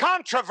 without a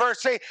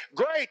controversy,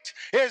 great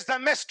is the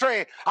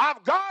mystery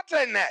of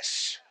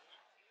godliness.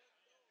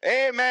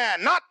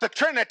 Amen. Not the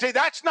Trinity.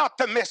 That's not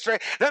the mystery.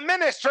 The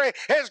ministry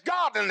is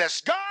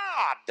godliness.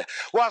 God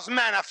was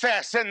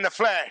manifest in the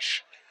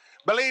flesh.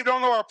 Believed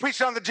on the Lord,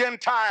 preached on the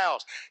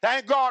Gentiles.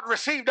 Thank God,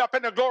 received up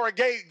in the glory,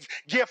 gave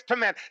gift to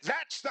men.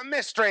 That's the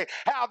mystery,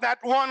 how that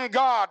one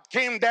God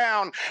came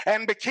down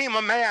and became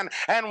a man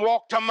and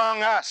walked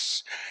among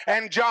us.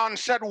 And John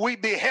said, we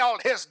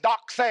beheld his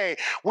doxa,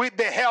 we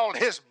beheld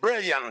his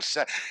brilliance,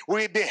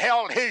 we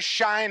beheld his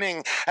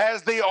shining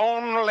as the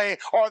only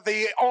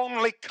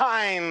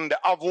kind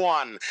of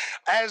one,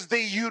 as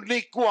the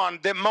unique one,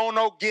 the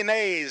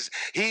monogenes.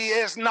 He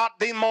is not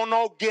the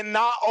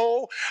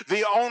monogenao,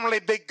 the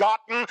only begotten.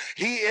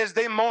 He is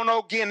the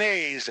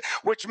monogenes,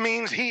 which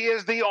means he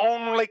is the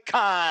only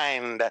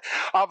kind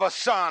of a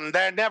son.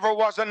 There never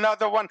was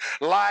another one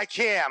like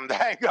him.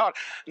 Thank God.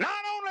 Not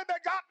only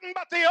begotten,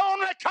 but the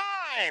only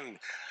kind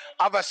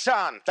of a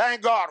son.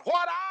 Thank God.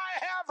 What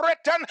I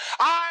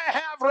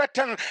have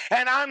written,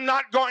 and I'm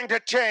not going to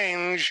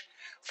change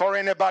for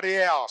anybody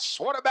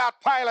else. What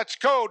about Pilate's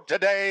code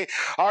today?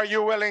 Are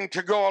you willing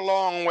to go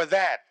along with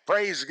that?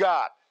 Praise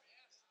God.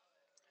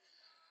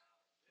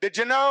 Did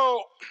you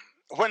know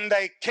when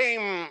they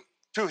came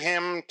to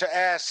him to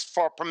ask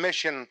for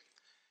permission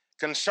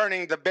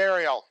concerning the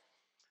burial,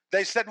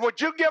 they said, would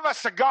you give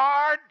us a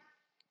guard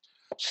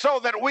so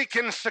that we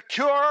can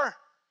secure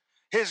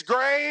his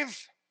grave?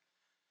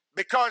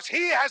 Because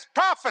he has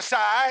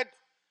prophesied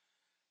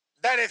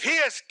that if he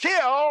is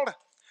killed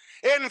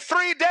in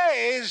 3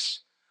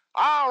 days,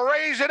 I'll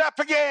raise it up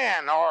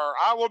again, or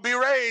I will be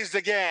raised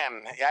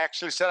again. He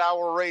actually said, I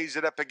will raise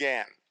it up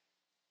again.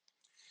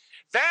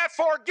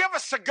 Therefore, give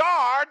us a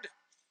guard,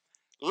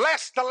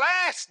 lest the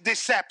last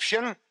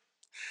deception,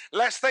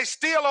 lest they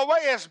steal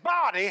away his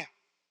body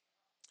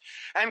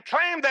and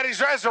claim that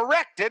he's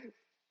resurrected,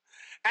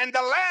 and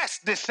the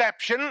last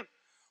deception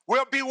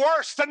will be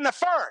worse than the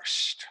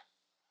first.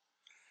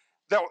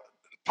 The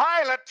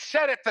Pilate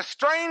said it the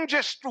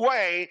strangest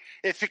way,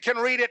 if you can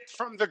read it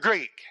from the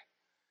Greek.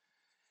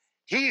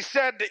 He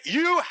said,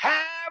 you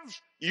have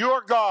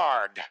your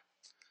guard.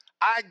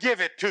 I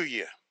give it to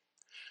you.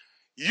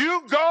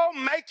 You go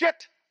make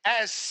it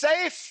as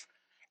safe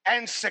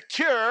and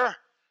secure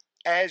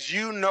as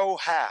you know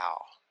how.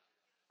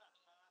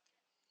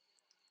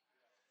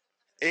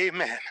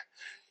 Amen.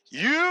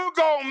 You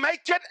go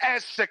make it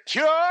as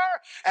secure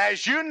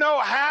as you know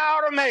how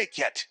to make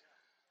it.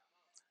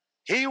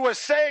 He was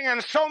saying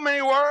in so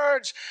many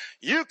words,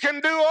 you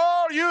can do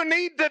all you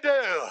need to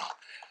do.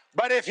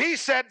 But if he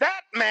said,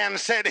 that man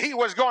said he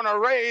was going to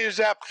raise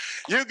up,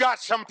 you got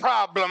some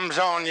problems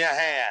on your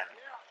hand.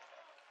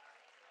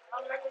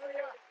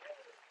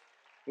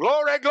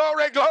 Glory,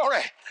 glory,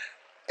 glory.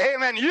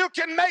 Amen. You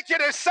can make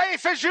it as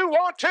safe as you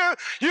want to.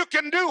 You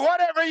can do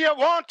whatever you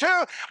want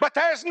to, but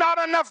there's not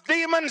enough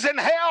demons in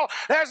hell.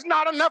 There's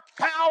not enough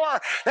power.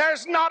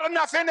 There's not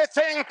enough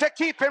anything to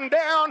keep him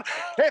down.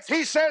 If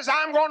he says,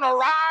 I'm going to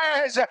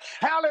rise,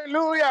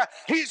 hallelujah,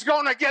 he's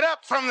going to get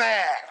up from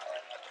there.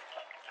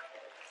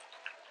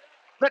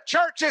 The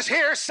church is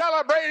here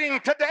celebrating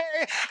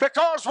today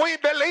because we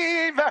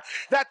believe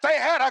that they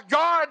had a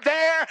guard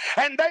there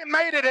and they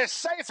made it as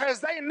safe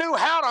as they knew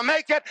how to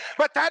make it,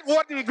 but that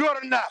wasn't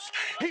good enough.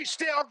 He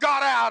still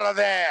got out of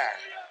there.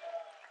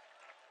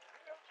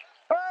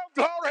 Oh,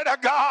 glory to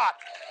God.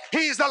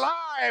 He's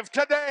alive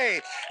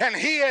today and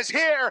he is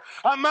here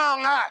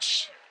among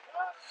us.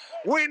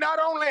 We not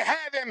only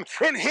have him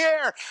in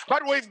here,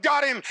 but we've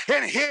got him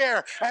in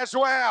here as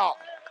well.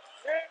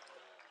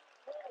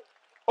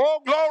 Oh,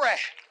 glory.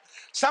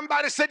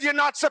 Somebody said you're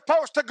not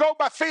supposed to go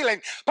by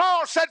feeling.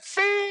 Paul said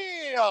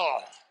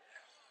feel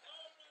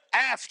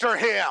after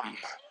him.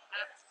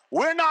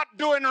 We're not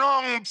doing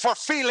wrong for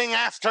feeling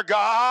after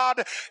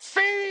God.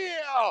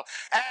 Feel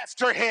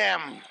after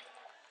him,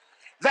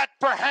 that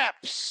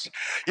perhaps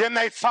you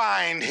may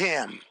find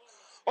him.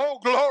 Oh,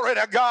 glory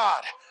to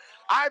God.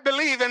 I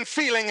believe in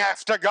feeling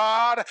after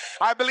God.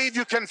 I believe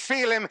you can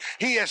feel him.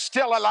 He is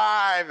still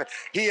alive.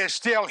 He is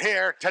still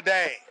here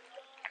today.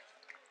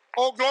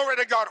 Oh, glory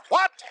to God.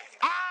 What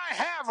I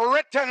have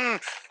written,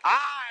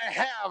 I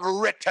have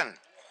written.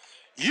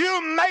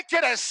 You make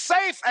it as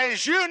safe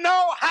as you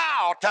know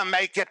how to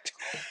make it,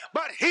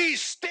 but he's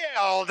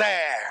still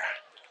there.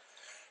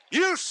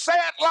 You say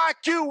it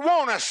like you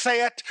want to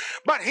say it,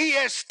 but he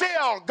is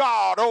still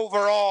God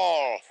over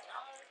all.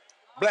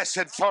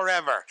 Blessed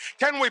forever.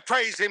 Can we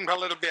praise him a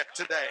little bit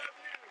today?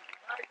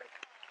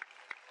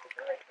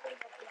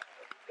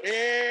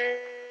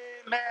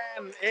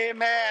 Amen,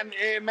 amen,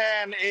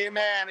 amen,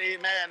 amen,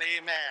 amen,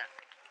 amen.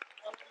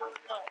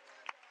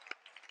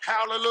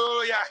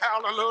 Hallelujah,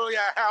 hallelujah,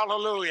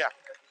 hallelujah.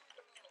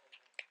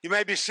 You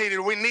may be seated.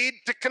 We need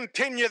to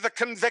continue the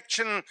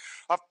conviction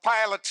of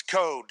Pilate's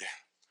code.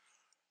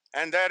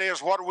 And that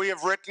is what we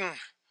have written,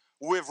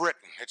 we've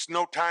written. It's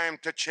no time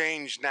to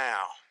change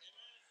now.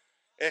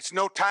 It's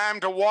no time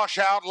to wash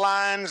out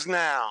lines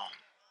now.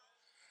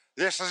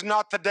 This is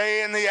not the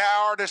day and the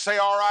hour to say,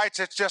 all right,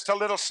 it's just a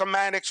little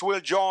semantics, we'll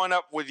join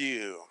up with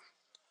you.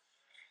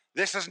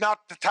 This is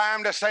not the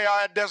time to say,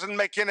 oh, it doesn't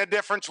make any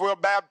difference. We'll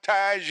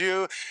baptize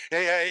you.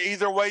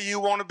 Either way you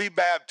want to be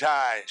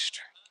baptized.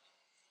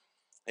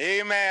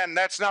 Amen.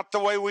 That's not the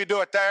way we do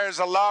it. There's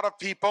a lot of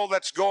people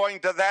that's going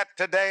to that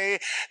today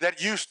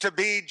that used to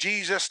be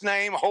Jesus'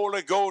 name,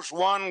 Holy Ghost,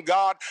 one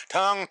God,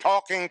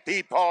 tongue-talking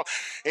people.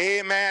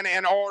 Amen.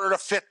 In order to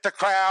fit the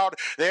crowd,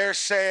 they're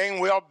saying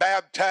we'll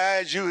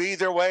baptize you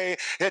either way.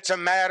 It's a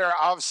matter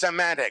of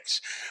semantics.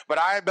 But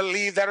I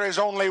believe there is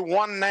only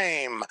one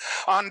name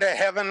under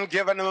heaven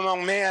given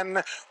among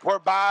men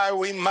whereby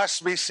we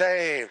must be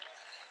saved.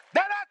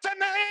 That at the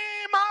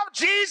name of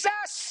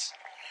Jesus,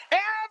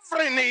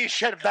 every knee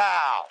should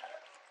bow.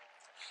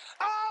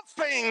 All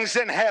things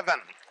in heaven,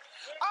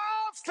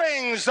 all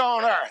things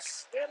on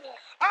earth,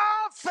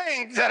 all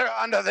things that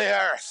are under the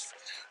earth.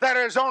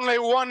 There is only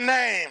one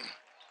name.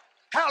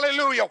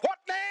 Hallelujah. What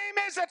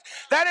name is it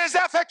that is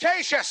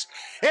efficacious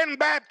in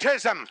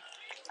baptism?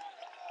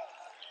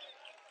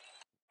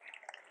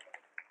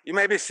 You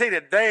may be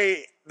seated.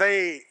 They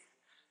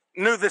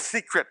knew the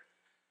secret.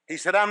 He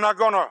said, I'm not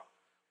going to,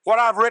 what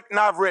I've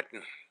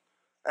written.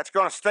 That's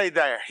going to stay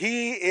there.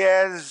 He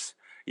is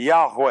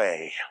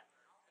Yahweh.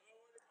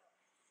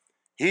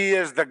 He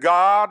is the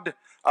God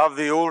of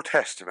the Old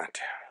Testament.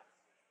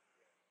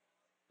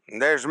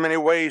 And there's many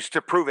ways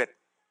to prove it.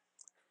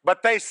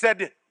 But they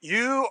said,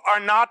 you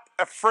are not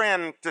a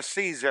friend to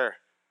Caesar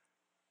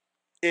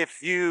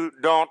if you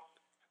don't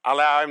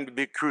allow him to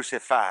be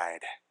crucified.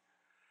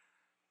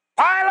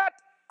 Pilate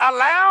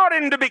allowed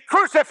him to be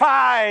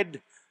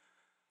crucified,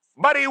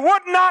 but he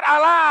would not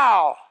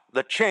allow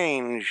the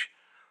change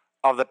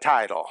of the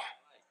title,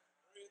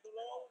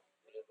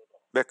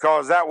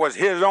 because that was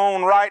his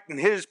own right and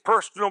his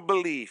personal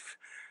belief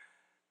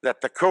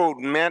that the code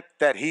meant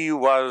that he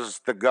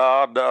was the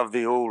God of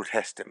the Old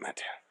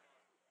Testament.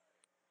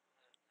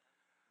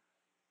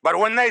 But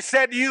when they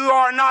said, you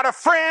are not a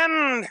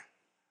friend,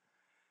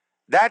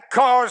 that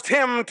caused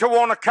him to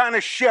want to kind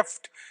of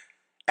shift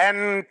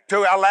and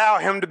to allow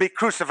him to be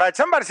crucified.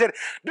 Somebody said,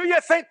 do you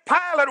think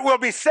Pilate will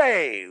be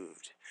saved?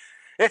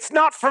 It's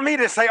not for me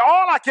to say.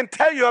 All I can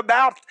tell you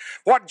about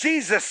what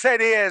Jesus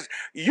said is,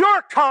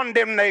 your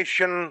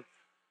condemnation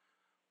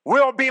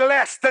will be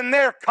less than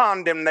their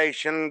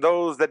condemnation,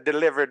 those that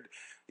delivered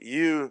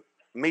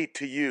me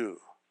to you.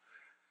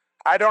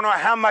 I don't know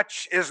how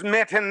much is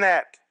meant in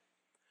that,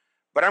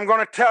 but I'm going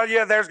to tell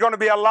you there's going to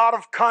be a lot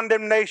of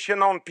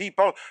condemnation on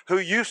people who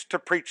used to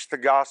preach the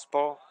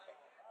gospel.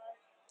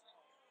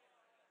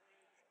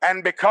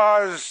 And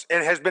because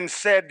it has been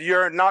said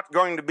you're not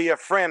going to be a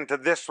friend to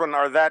this one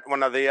or that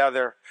one or the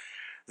other,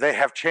 they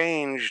have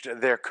changed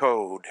their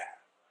code.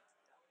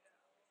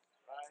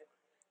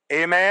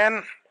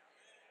 Amen?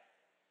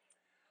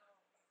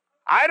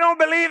 I don't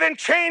believe in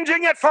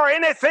changing it for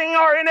anything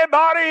or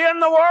anybody in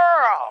the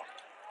world.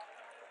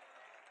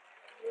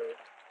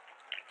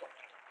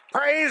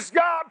 Praise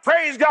God,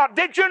 praise God.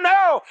 Did you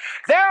know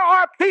there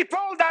are people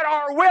that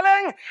are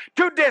willing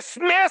to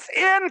dismiss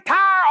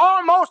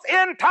almost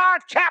entire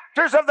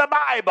chapters of the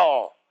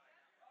Bible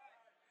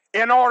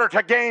in order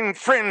to gain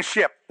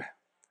friendship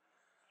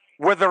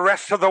with the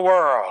rest of the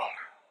world?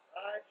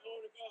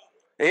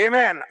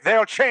 Amen.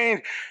 They'll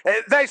change.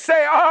 They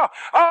say,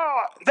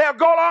 they'll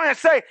go along and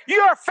say,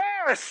 you're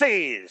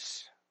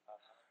Pharisees.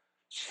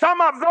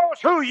 Some of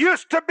those who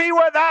used to be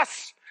with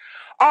us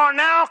are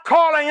now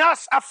calling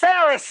us a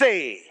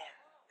Pharisee.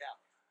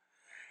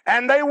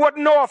 And they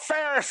wouldn't know a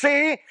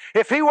Pharisee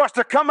if he was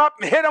to come up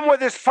and hit them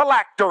with his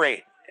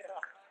phylactery.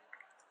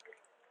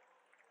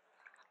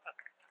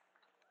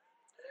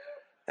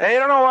 They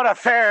don't know what a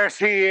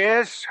Pharisee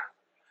is.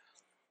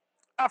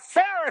 A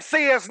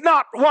Pharisee is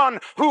not one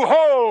who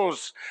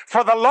holds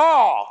for the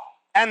law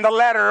and the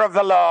letter of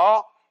the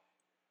law.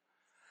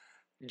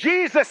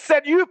 Jesus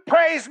said, you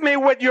praise me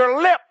with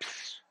your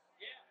lips,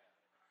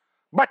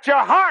 but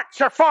your hearts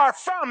are far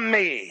from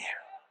me.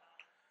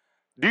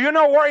 Do you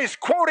know where he's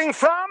quoting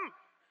from?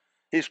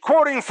 He's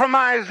quoting from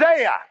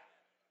Isaiah.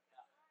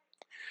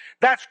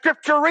 That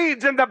scripture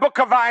reads in the book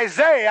of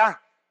Isaiah,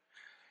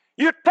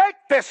 you take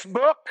this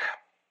book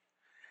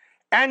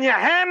and you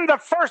hand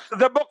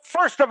the book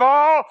first of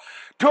all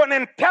to an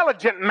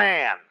intelligent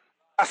man,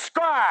 a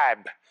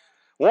scribe,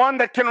 one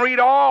that can read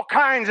all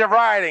kinds of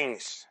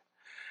writings.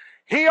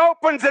 He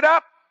opens it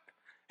up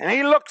and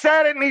he looks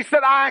at it and he said,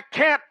 I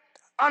can't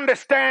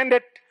understand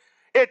it.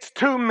 It's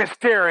too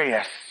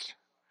mysterious.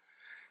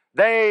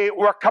 They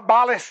were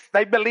Kabbalists.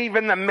 They believe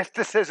in the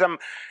mysticism.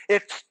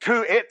 It's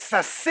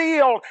a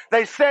sealed,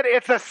 they said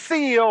it's a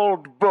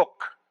sealed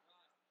book.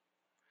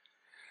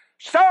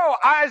 So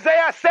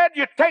Isaiah said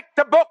you take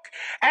the book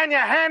and you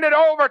hand it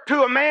over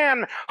to a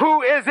man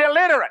who is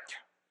illiterate.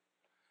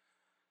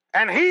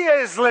 And he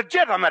is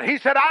legitimate. He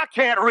said, I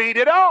can't read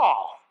it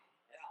all.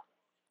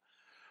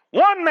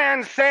 One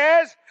man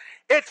says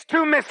it's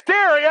too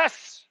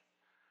mysterious.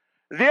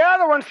 The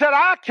other one said,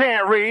 I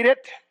can't read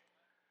it.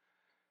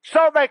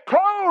 So they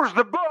closed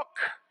the book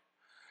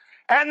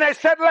and they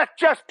said, let's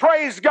just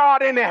praise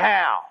God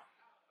anyhow.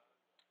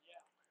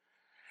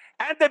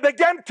 And they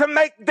began to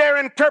make their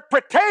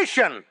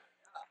interpretation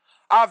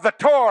of the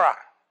Torah,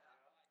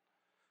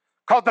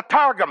 called the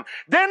Targum.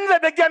 Then they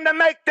began to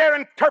make their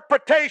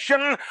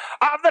interpretation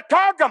of the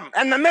Targum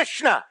and the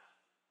Mishnah.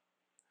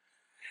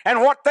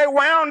 And what they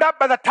wound up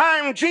by the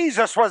time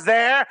Jesus was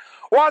there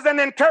was an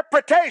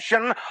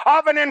interpretation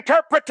of an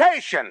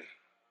interpretation.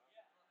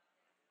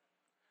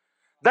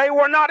 They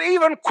were not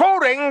even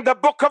quoting the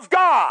book of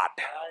God.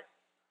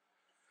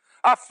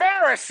 A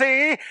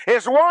Pharisee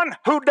is one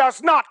who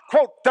does not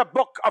quote the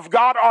book of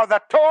God or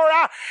the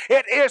Torah.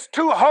 It is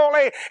too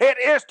holy, it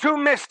is too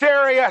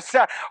mysterious,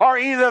 or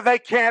either they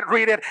can't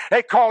read it,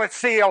 they call it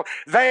sealed.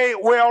 They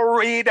will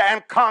read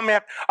and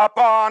comment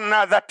upon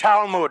the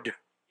Talmud.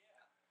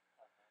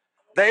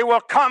 They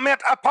will comment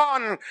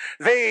upon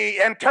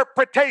the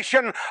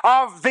interpretation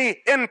of the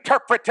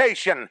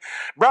interpretation.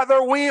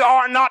 Brother, we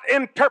are not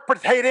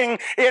interpreting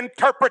an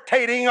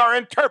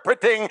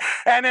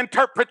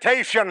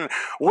interpretation.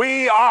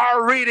 We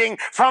are reading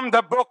from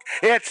the book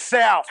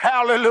itself.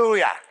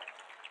 Hallelujah.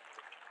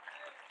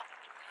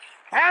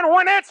 And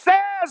when it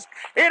says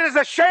it is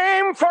a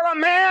shame for a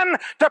man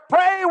to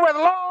pray with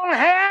long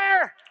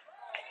hair,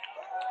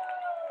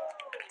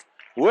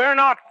 we're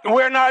not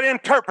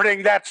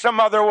interpreting that some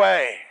other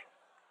way.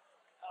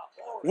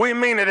 We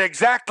mean it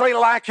exactly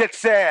like it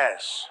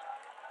says.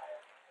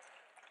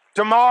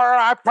 Tomorrow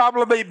I'll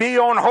probably be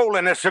on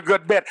holiness a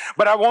good bit,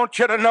 but I want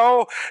you to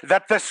know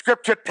that the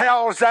scripture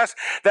tells us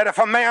that if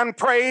a man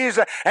prays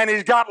and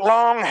he's got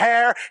long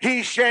hair,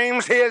 he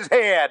shames his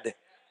head.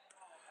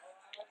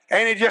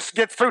 And he just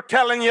gets through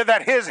telling you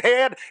that his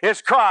head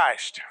is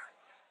Christ.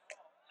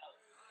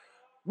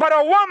 But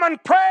a woman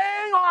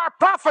praying or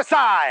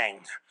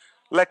prophesying,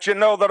 let you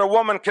know that a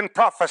woman can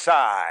prophesy.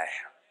 A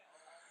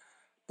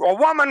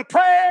woman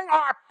praying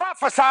or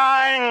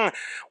prophesying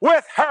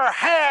with her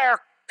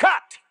hair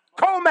cut,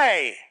 come,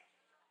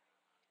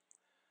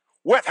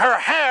 with her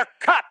hair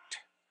cut,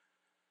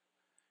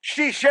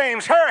 she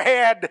shames her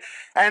head,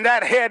 and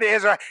that head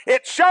is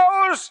it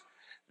shows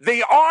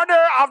the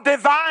order of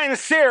divine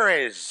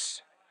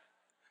series.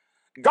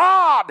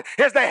 God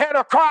is the head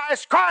of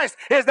Christ. Christ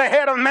is the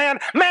head of man.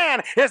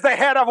 Man is the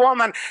head of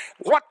woman.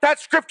 What that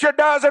scripture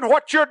does and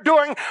what you're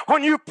doing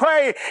when you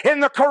pray in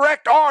the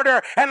correct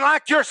order and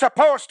like you're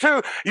supposed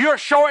to, you're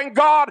showing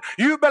God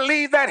you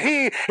believe that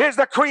He is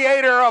the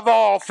creator of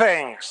all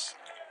things.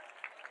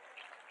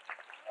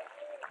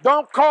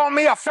 Don't call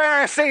me a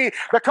Pharisee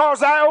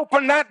because I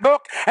opened that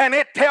book and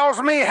it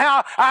tells me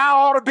how I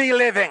ought to be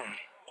living.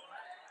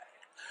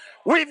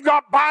 We've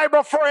got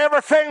Bible for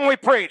everything we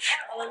preach.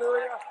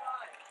 Hallelujah.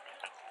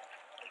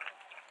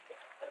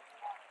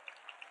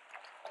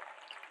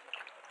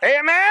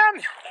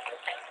 Amen.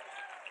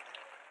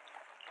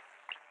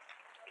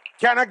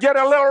 Can I get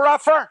a little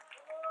rougher?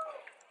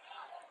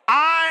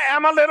 I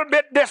am a little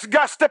bit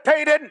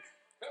disgustipated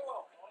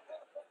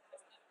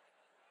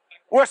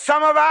with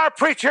some of our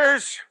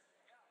preachers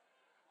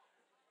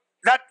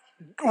that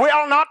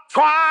will not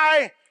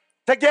try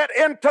to get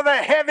into the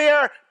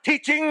heavier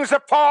teachings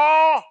of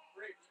Paul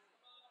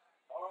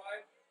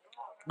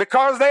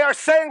because they are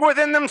saying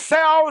within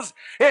themselves,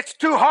 it's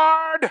too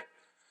hard,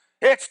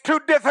 it's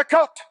too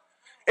difficult,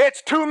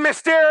 it's too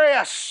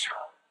mysterious.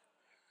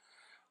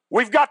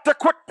 We've got to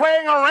quit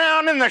playing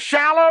around in the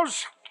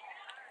shallows.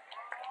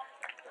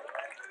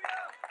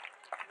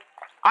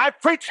 I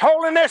preach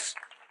holiness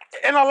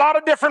in a lot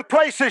of different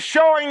places,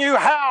 showing you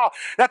how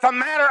that the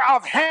matter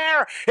of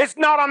hair is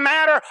not a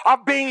matter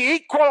of being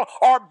equal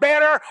or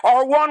better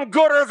or one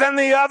gooder than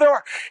the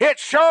other. It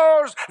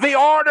shows the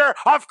order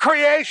of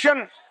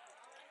creation.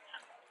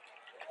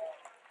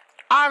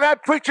 I've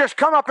had preachers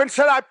come up and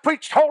said, I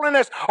preached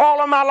holiness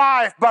all of my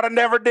life, but I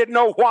never did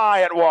know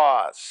why it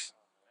was.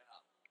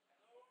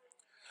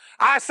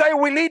 I say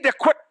we need to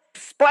quit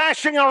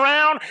splashing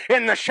around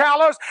in the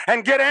shallows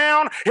and get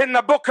down in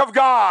the book of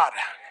God.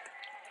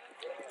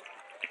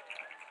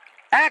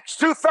 Acts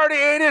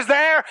 2:38 is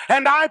there,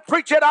 and I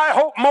preach it, I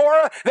hope,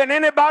 more than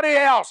anybody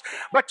else.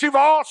 But you've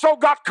also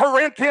got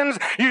Corinthians,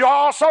 you've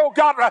also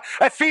got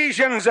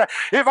Ephesians,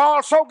 you've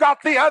also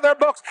got the other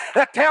books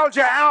that tells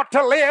you how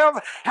to live,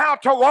 how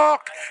to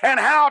walk, and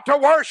how to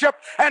worship,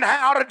 and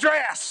how to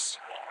dress.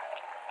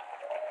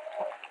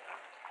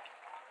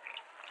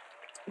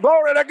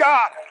 Glory to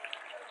God.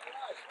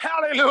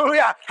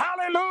 Hallelujah.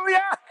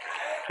 Hallelujah.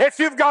 If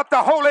you've got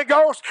the Holy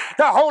Ghost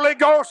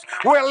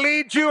will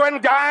lead you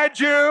and guide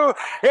you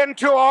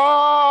into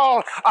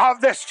all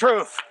of this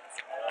truth.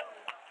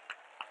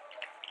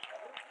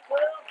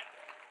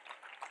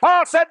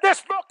 Paul said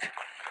this book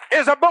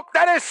is a book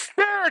that is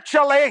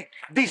spiritually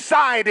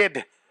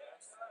decided.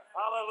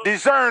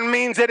 Discern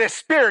means it is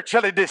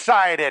spiritually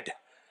decided.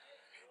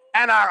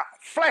 And our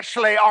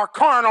fleshly or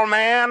carnal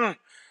man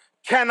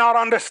cannot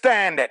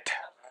understand it.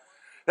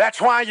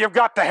 That's why you've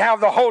got to have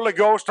the Holy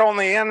Ghost on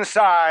the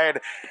inside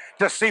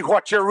to see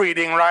what you're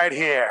reading right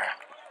here.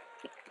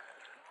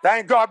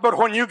 Thank God, but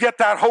when you get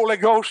that Holy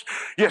Ghost,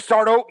 you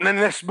start opening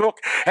this book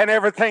and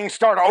everything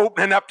start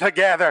opening up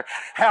together.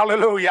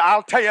 Hallelujah.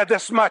 I'll tell you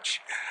this much.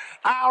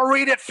 I'll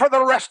read it for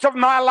the rest of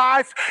my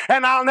life,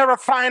 and I'll never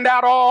find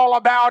out all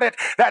about it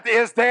that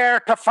is there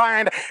to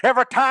find.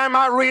 Every time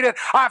I read it,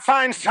 I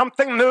find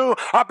something new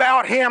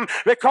about him,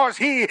 because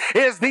he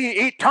is the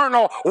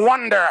eternal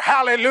wonder.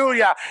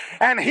 Hallelujah.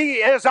 And he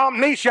is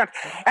omniscient,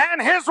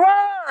 and his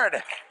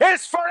word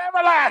is for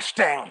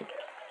everlasting.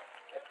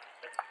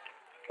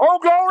 Oh,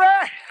 glory.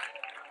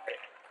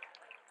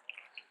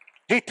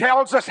 He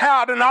tells us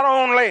how to not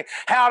only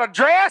how to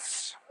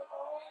dress.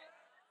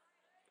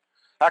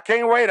 I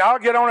can't wait. I'll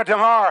get on it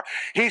tomorrow.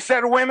 He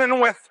said women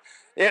with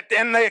it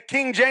in the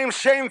King James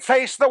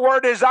shamefaced, the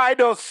word is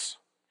eidos.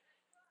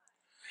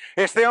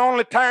 It's the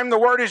only time the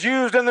word is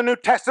used in the New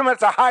Testament.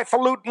 It's a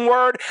highfalutin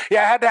word. You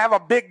had to have a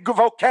big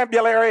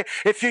vocabulary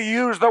if you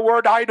use the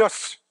word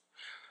eidos.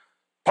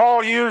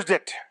 Paul used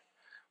it,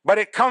 but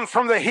it comes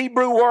from the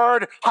Hebrew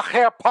word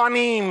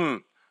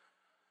hacherpanim.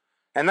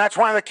 And that's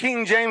why the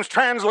King James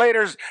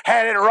translators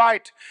had it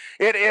right.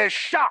 It is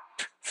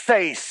shocked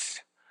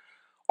face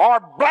or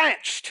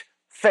blanched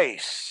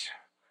face,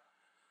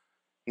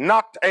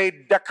 not a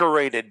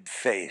decorated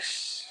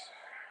face.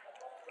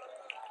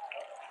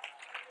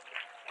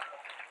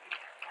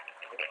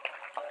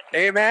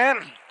 Amen.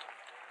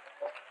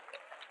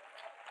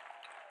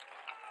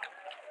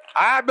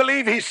 I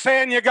believe he's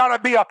saying you got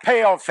to be a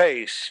pale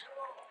face.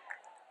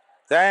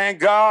 Thank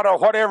God, or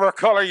whatever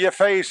color your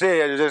face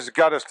is, it's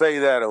got to stay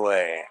that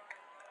way.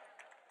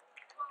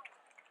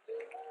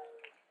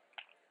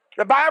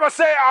 The Bible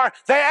says,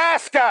 they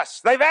ask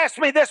us, they've asked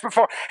me this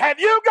before, have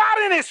you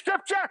got any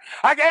scripture,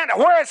 again,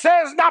 where it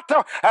says not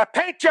to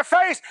paint your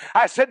face?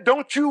 I said,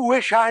 don't you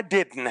wish I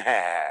didn't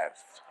have?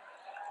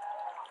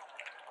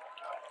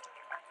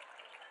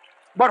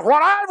 But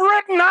what I've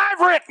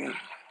written,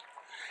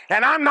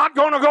 and I'm not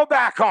going to go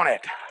back on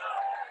it.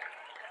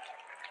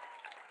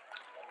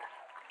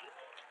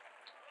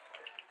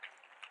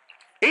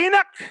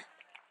 Enoch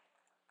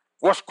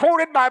was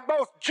quoted by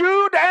both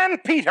Jude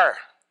and Peter.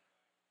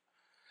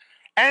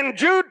 And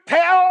Jude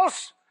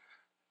tells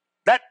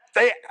that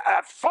the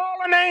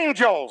fallen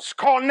angels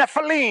called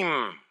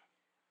Nephilim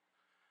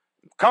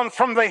come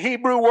from the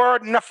Hebrew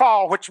word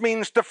nephal, which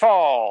means to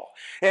fall.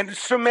 In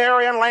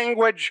Sumerian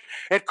language,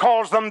 it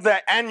calls them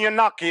the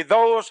Anunnaki,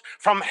 those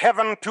from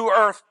heaven to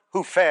earth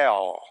who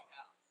fell.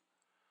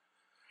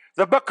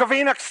 The book of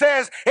Enoch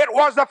says it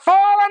was the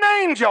fallen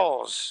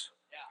angels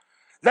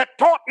that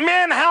taught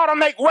men how to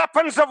make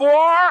weapons of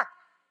war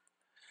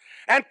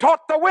and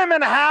taught the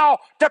women how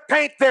to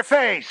paint their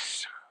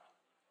face.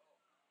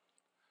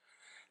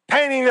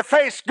 Painting the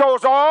face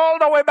goes all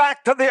the way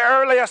back to the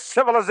earliest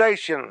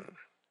civilization.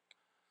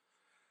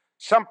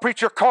 Some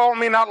preacher called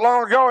me not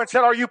long ago and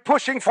said, are you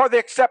pushing for the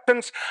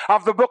acceptance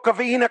of the book of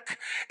Enoch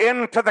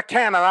into the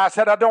canon? I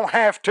said, I don't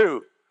have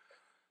to.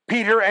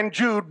 Peter and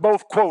Jude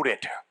both quote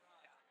it.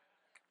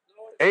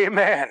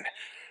 Amen.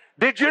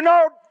 Did you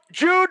know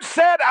Jude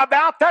said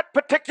about that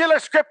particular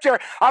scripture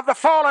of the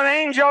fallen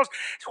angels,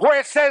 where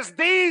it says,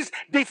 these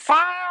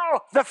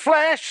defile the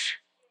flesh?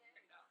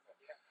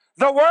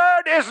 The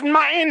word is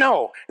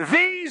maino.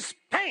 These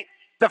paint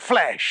the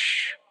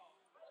flesh.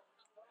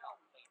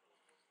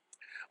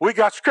 We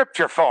got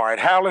scripture for it.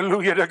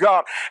 Hallelujah to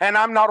God. And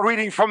I'm not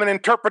reading from an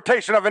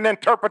interpretation of an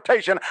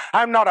interpretation.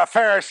 I'm not a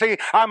Pharisee.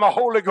 I'm a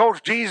Holy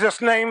Ghost, Jesus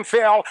name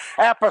filled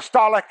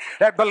apostolic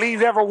that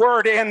believes every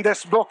word in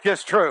this book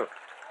is true.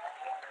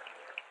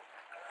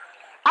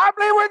 I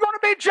believe we're going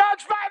to be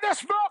judged by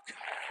this book.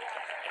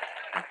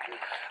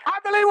 I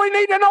believe we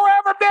need to know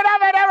every bit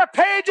of it, every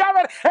page of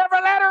it,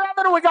 every letter of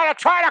it, and we got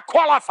to try to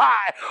qualify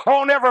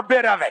on every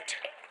bit of it.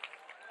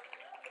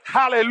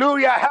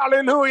 Hallelujah,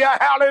 hallelujah,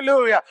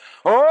 hallelujah.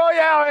 Oh,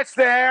 yeah, it's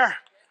there.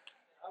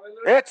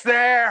 It's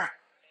there.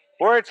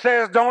 Where it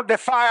says, don't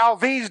defile,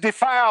 these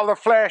defile the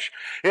flesh.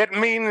 It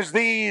means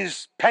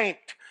these paint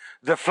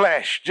the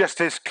flesh.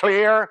 Just as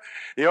clear.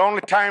 The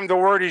only time the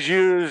word is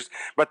used,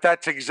 but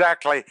that's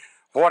exactly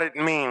what it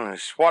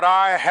means. What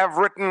I have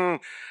written,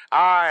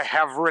 I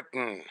have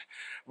written.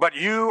 But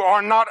you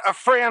are not a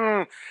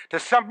friend to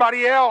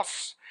somebody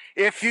else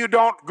if you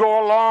don't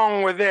go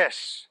along with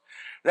this.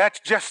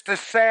 That's just as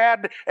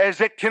sad as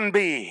it can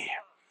be.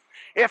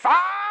 If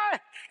I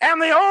am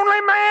the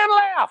only man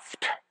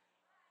left,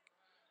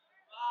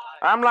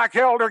 I'm like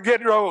Elder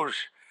Gidrose,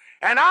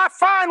 and I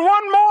find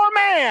one more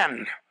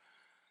man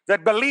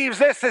that believes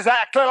this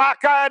exactly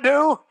like I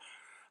do,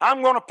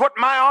 I'm going to put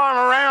my arm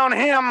around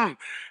him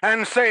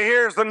and say,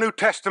 here's the New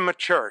Testament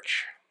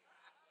church.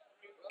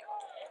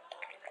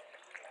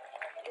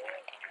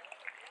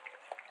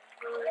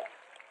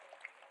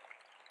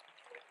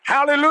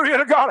 Hallelujah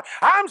to God.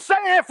 I'm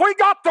saying if we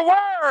got the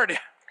word,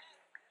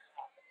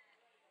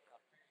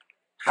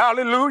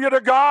 hallelujah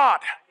to God.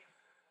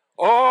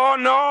 Oh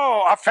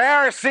no, a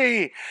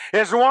Pharisee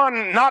is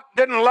one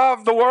didn't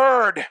love the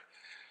word.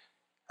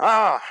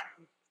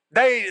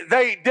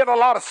 They did a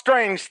lot of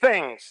strange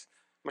things.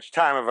 How much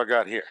time have I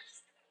got here?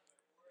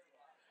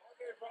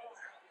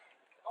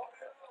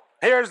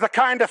 Here's the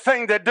kind of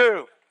thing they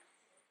do.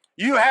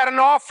 You had an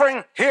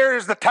offering,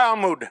 here's the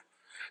Talmud.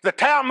 The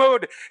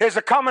Talmud is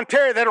a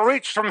commentary that'll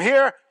reach from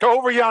here to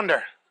over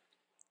yonder.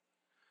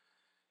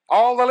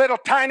 All the little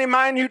tiny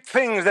minute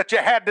things that you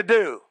had to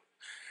do.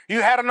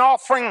 You had an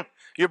offering,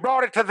 you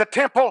brought it to the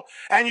temple,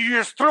 and you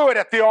just threw it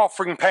at the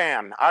offering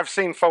pan. I've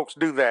seen folks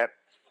do that.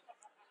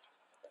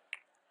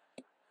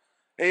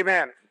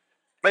 Amen.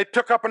 They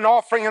took up an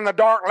offering in the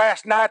dark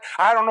last night.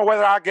 I don't know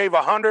whether I gave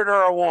 100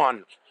 or a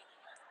 1.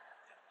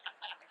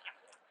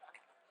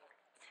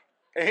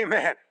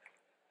 Amen.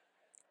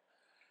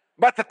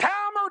 But the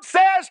Talmud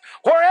says,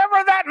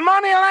 wherever that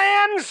money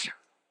lands,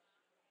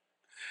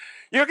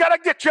 you got to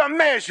get your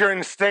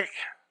measuring stick.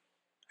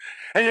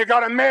 And you got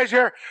to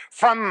measure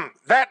from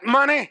that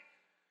money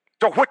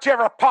to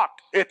whichever pot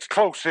it's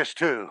closest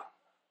to.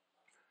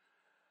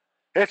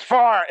 If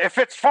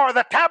it's for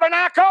the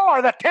tabernacle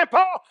or the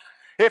temple,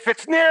 if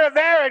it's near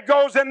there, it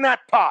goes in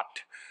that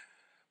pot.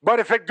 But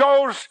if it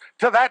goes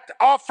to that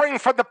offering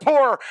for the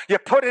poor, you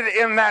put it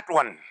in that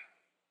one.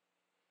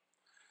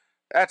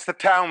 That's the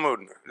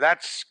Talmud.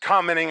 That's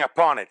commenting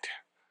upon it.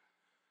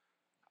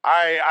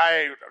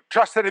 I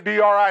trust that it'd be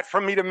all right for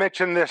me to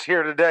mention this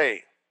here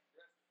today.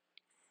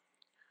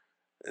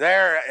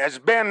 There has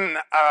been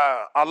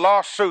a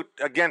lawsuit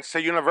against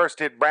the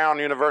university at Brown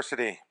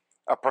University,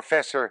 a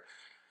professor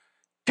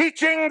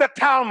teaching the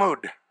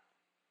Talmud.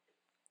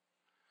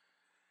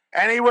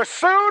 And he was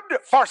sued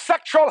for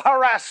sexual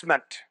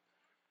harassment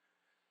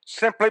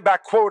simply by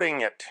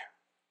quoting it.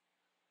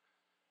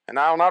 And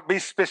I'll not be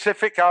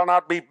specific, I'll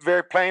not be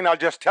very plain, I'll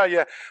just tell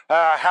you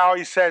how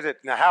he says it,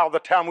 and how the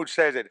Talmud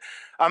says it.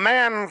 A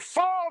man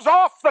falls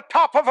off the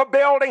top of a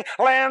building,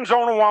 lands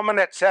on a woman,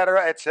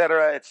 etc.,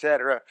 etc.,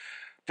 etc.,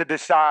 to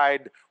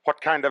decide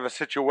what kind of a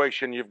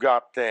situation you've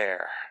got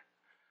there.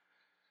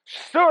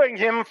 Suing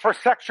him for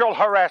sexual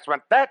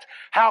harassment. That's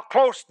how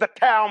close the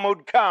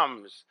Talmud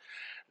comes.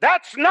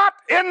 That's not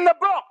in the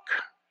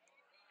book.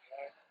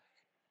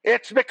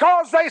 It's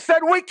because they said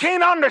we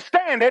can't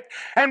understand it,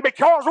 and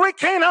because we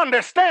can't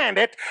understand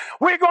it,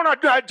 we're going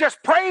to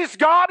just praise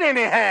God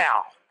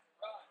anyhow.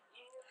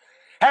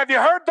 Have you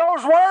heard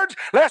those words?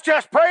 Let's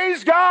just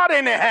praise God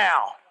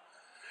anyhow.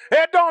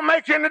 It don't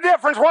make any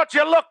difference what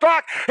you look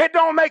like. It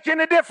don't make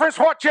any difference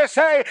what you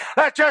say.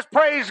 Let's just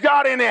praise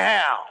God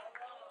anyhow.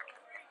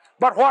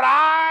 But what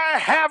I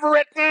have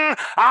written,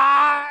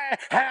 I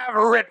have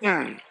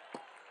written.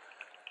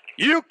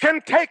 You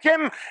can take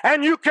him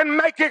and you can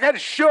make it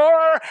as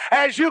sure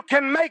as you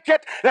can make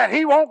it that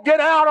he won't get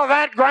out of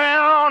that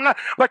ground,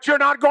 but you're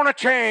not going to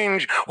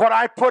change what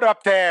I put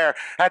up there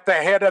at the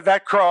head of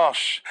that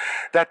cross,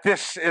 that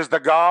this is the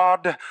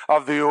God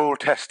of the Old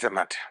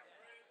Testament.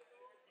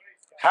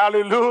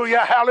 Hallelujah,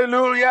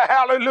 hallelujah,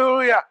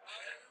 hallelujah.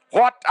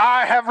 What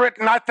I have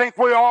written, I think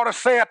we ought to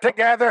say it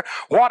together.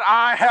 What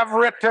I have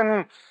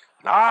written,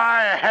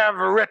 I have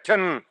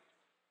written.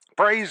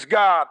 Praise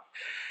God.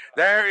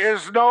 There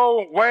is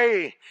no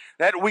way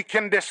that we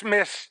can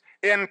dismiss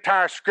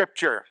entire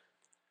Scripture.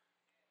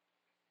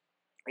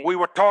 We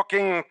were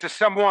talking to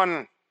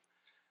someone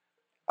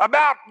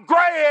about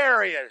gray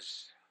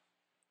areas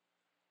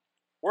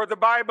where the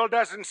Bible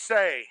doesn't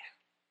say.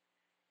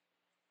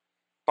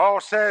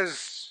 Paul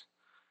says,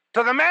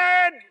 to the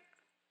man,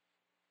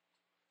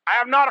 I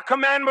have not a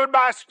commandment, but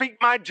I speak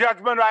my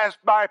judgment as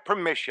by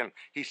permission.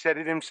 He said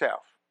it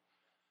himself.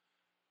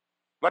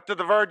 But to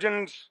the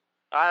virgins,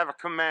 I have a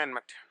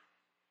commandment.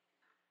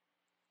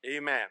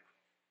 Amen.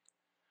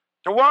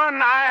 To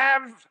one,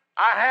 I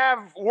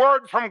have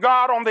word from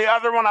God. On the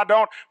other one, I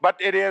don't. But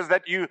it is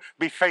that you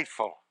be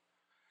faithful.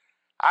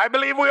 I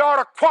believe we ought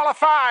to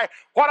qualify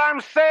what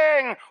I'm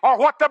saying or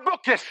what the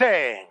book is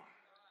saying.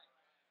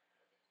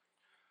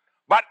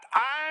 But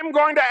I'm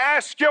going to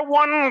ask you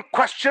one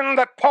question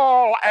that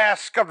Paul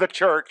asked of the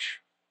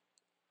church.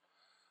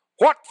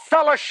 What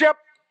fellowship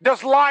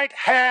does light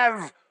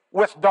have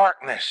with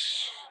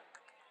darkness?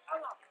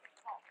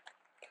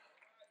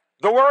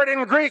 The word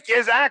in Greek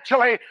is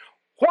actually,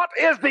 what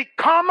is the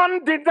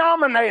common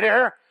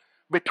denominator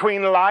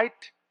between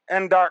light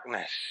and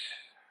darkness?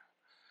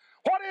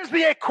 What is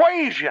the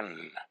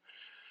equation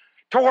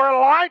to where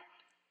light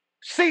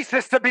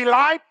ceases to be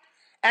light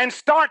and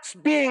starts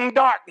being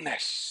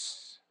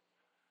darkness?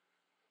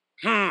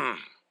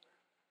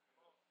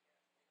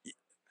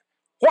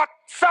 What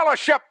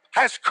fellowship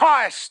has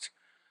Christ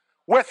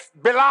with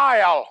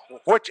Belial,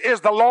 which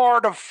is the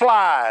Lord of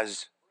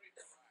flies?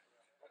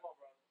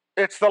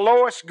 It's the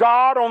lowest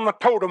god on the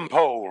totem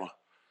pole.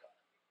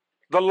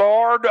 The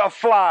Lord of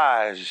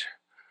flies.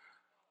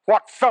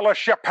 What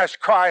fellowship has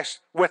Christ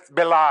with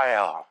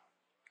Belial?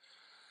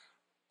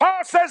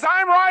 Paul says,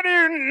 I'm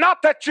writing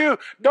not that you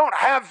don't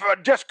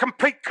have just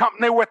complete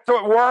company with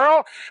the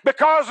world,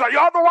 because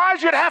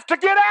otherwise you'd have to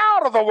get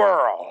out of the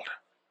world.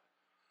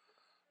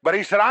 But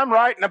he said, I'm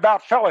writing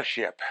about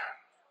fellowship.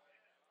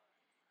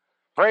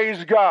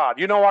 Praise God.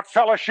 You know what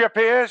fellowship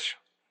is?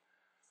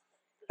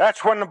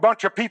 That's when a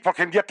bunch of people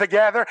can get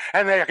together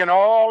and they can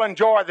all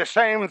enjoy the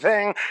same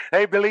thing.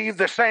 They believe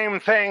the same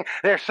thing.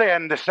 They're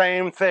saying the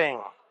same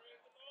thing.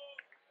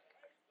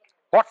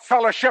 What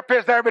fellowship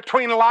is there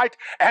between light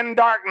and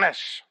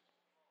darkness?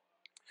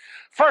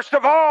 First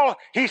of all,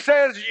 he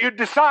says you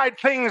decide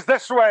things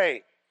this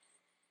way.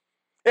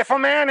 If a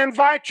man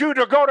invites you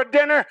to go to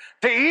dinner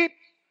to eat,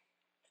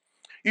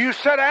 you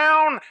sit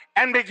down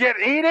and begin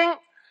eating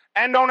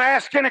and don't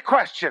ask any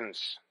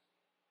questions.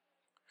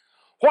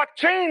 What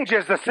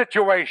changes the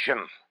situation?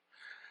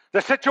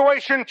 The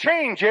situation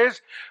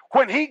changes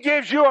when he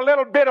gives you a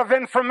little bit of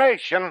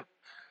information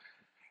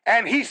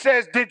and he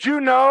says, did you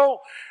know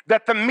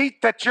that the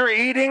meat that you're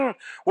eating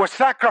was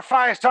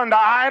sacrificed unto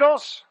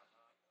idols?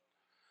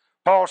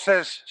 Paul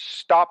says,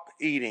 stop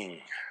eating.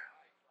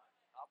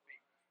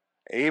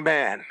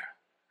 Amen.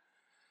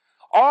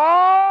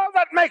 All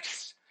that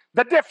makes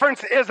the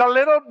difference is a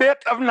little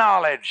bit of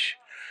knowledge.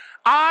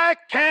 I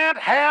can't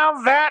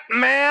have that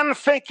man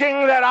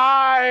thinking that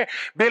I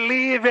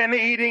believe in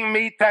eating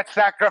meat that's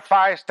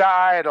sacrificed to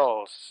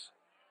idols.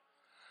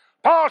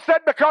 Paul said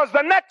because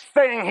the next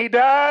thing he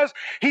does,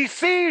 he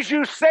sees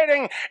you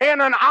sitting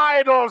in an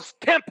idol's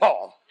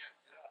temple.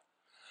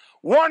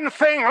 One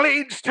thing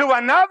leads to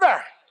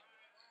another.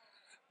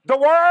 The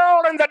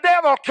world and the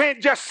devil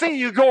can't just see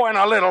you going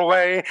a little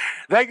way.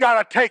 They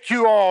got to take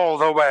you all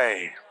the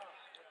way.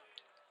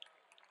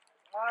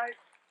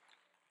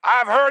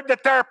 I've heard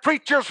that there are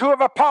preachers who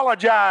have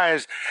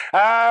apologized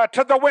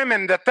to the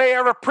women that they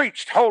ever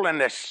preached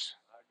holiness.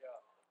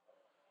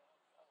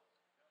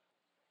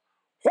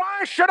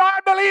 Why should I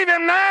believe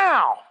him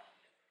now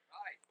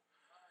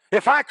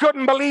if I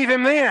couldn't believe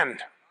him then?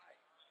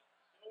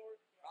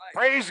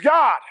 Praise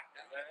God.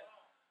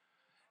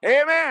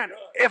 Amen.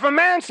 If a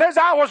man says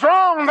I was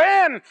wrong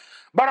then,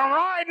 but I'm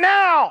right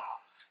now,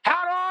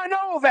 how do I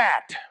know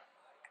that?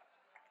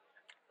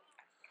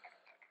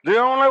 The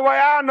only way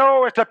I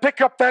know is to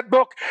pick up that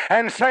book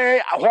and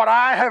say, what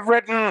I have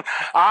written,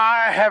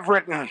 I have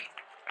written.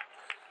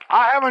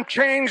 I haven't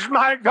changed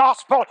my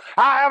gospel.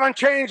 I haven't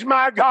changed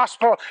my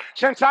gospel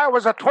since I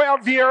was a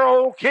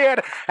 12-year-old kid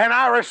and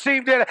I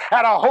received it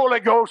at a Holy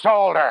Ghost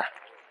altar.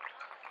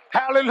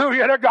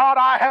 Hallelujah to God,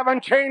 I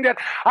haven't changed it.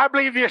 I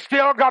believe you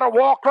still got to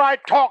walk right,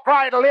 talk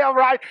right, live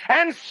right,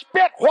 and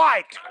spit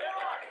white.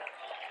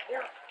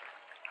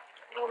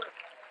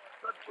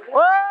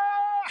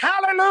 Oh,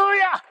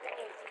 hallelujah.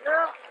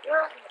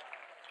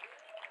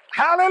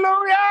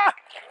 Hallelujah.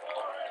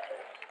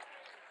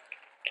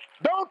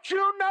 Don't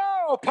you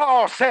know,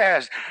 Paul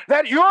says,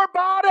 that your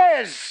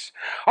bodies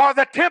are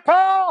the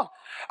temple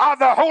of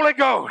the Holy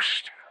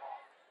Ghost?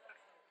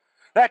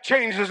 That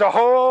changes a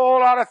whole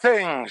lot of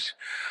things.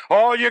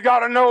 All you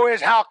got to know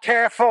is how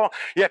careful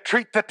you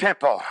treat the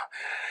temple.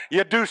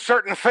 You do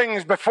certain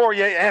things before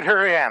you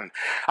enter in.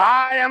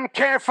 I am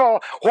careful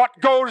what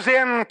goes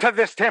into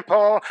this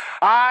temple.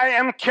 I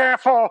am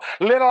careful,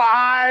 little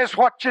eyes,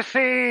 what you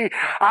see.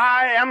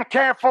 I am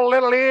careful,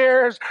 little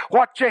ears,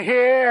 what you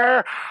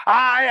hear.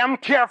 I am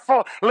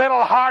careful,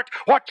 little heart,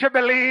 what you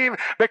believe,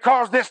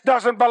 because this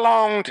doesn't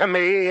belong to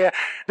me.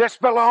 This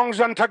belongs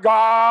unto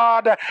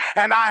God,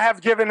 and I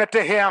have given it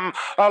to him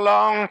a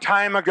long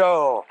time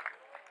ago.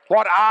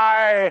 What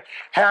I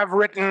have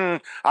written,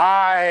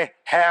 I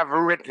have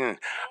written.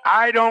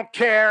 I don't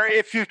care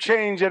if you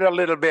change it a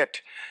little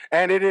bit,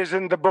 and it is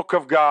in the book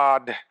of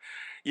God.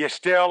 You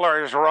still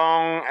are as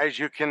wrong as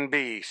you can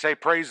be. Say,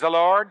 praise the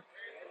Lord.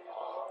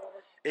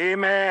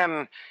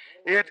 Amen.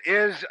 It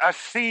is a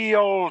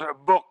sealed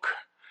book,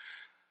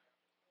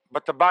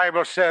 but the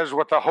Bible says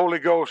with the Holy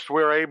Ghost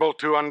we're able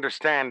to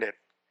understand it.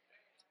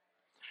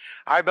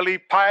 I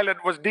believe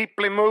Pilate was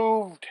deeply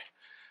moved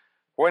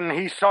when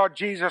he saw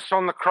Jesus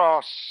on the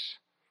cross.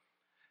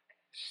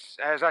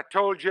 As I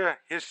told you,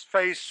 his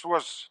face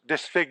was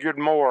disfigured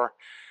more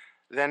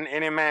than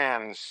any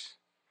man's.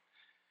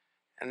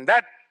 And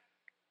that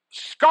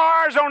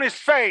scars on his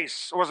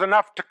face was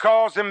enough to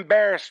cause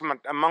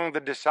embarrassment among the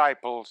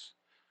disciples.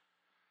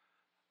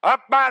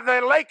 Up by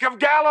the Lake of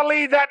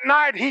Galilee that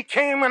night, he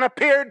came and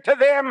appeared to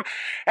them,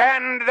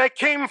 and they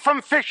came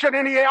from fishing,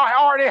 and he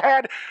already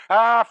had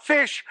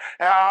fish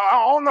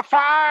on the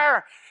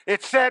fire.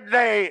 It said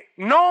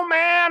no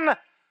man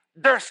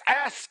durst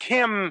ask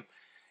him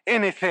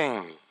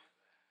anything.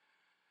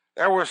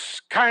 There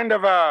was kind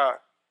of a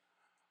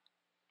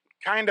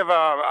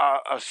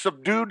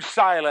subdued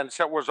silence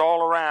that was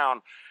all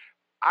around.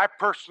 I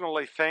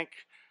personally think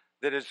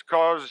that it's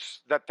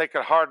because that they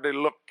could hardly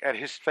look at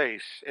his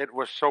face. It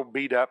was so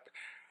beat up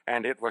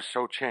and it was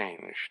so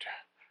changed.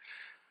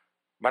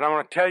 But I'm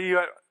going to tell you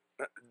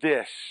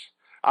this.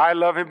 I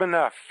love him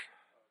enough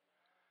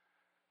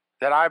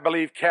that I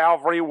believe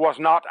Calvary was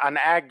not an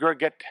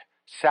aggregate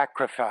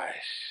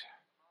sacrifice.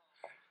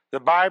 The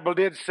Bible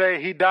did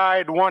say he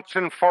died once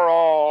and for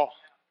all,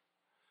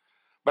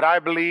 but I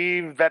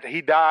believe that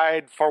he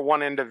died for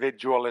one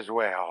individual as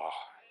well.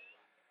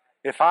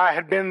 If I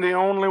had been the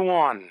only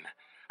one,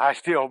 I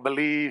still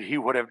believe he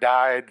would have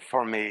died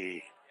for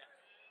me.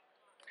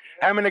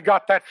 How many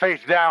got that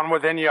faith down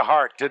within your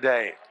heart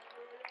today?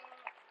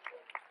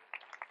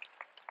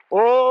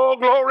 Oh,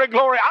 glory,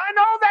 glory. I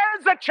know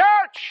there's a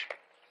church.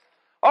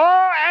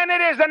 Oh, and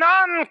it is an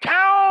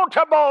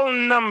uncountable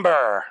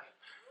number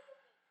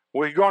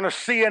we're going to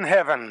see in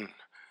heaven.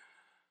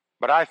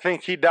 But I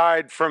think he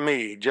died for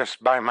me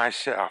just by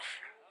myself.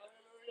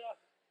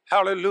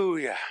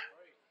 Hallelujah.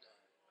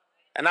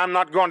 And I'm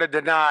not going to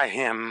deny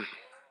him.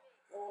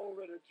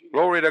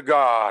 Glory to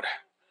God.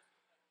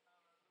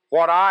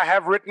 What I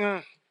have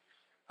written,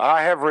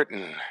 I have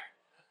written.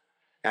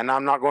 And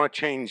I'm not going to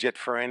change it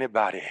for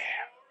anybody.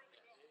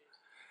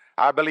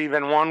 I believe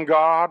in one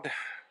God,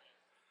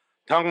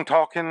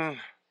 tongue-talking,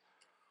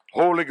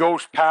 Holy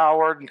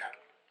Ghost-powered,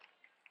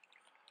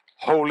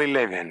 holy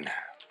living.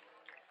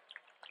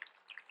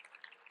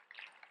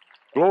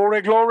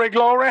 Glory, glory,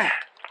 glory.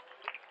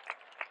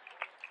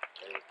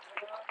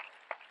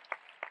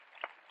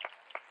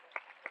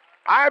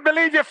 I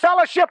believe your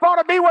fellowship ought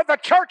to be with the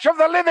church of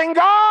the living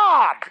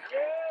God.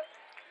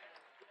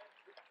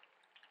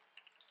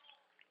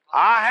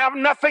 I have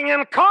nothing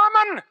in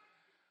common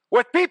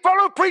with people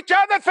who preach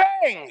other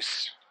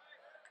things.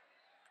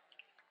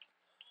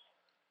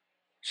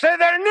 Say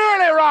they're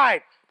nearly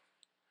right.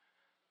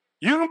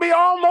 You can be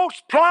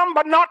almost plumb,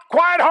 but not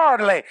quite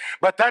hardly.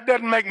 But that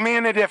doesn't make me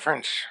any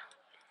difference.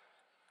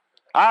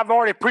 I've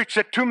already preached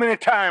it too many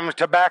times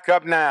to back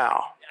up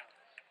now.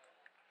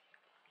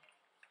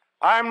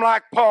 I'm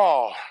like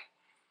Paul.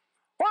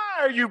 Why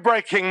are you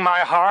breaking my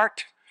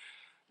heart?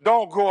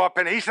 Don't go up.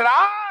 And he said,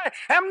 I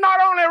am not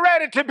only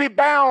ready to be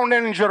bound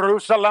in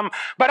Jerusalem,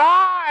 but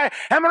I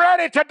am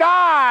ready to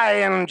die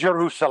in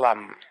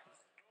Jerusalem.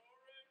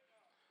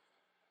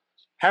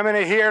 How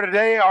many here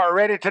today are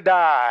ready to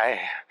die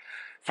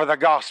for the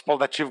gospel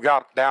that you've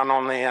got down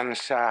on the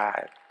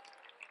inside?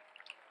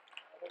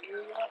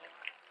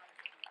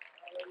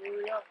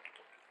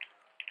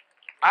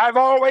 I've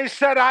always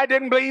said I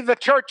didn't believe the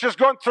church is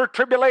going through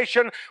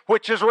tribulation,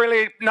 which is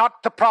really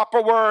not the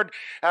proper word.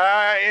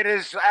 It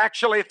is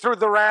actually through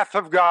the wrath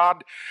of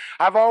God.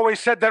 I've always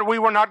said that we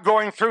were not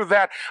going through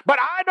that. But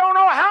I don't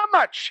know how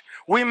much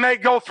we may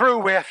go through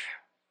with.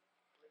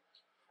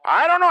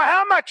 I don't know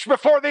how much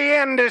before the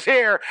end is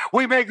here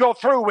we may go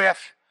through with.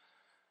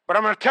 But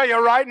I'm going to tell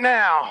you right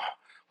now,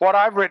 what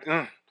I've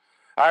written,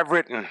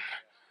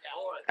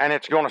 and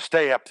it's going to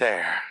stay up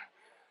there.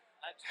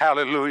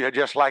 Hallelujah,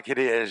 just like it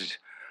is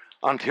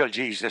until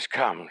Jesus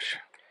comes.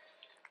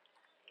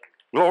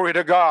 Glory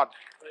to God.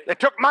 They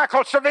took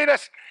Michael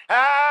Servetus.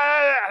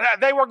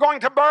 They were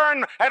going to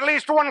burn at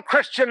least one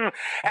Christian,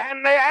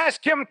 and they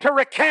asked him to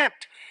recant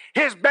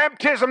his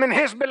baptism and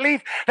his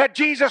belief that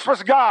Jesus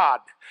was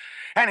God.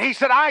 And he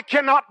said, I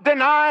cannot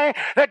deny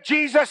that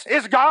Jesus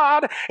is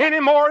God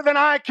any more than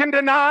I can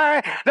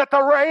deny that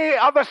the ray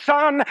of the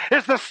sun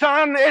is the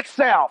sun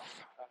itself.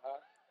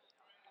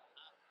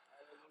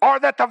 Or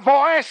that the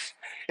voice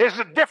is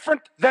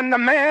different than the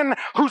man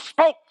who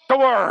spoke the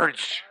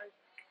words.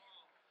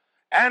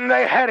 And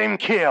they had him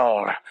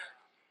killed.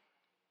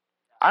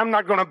 I'm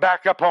not going to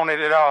back up on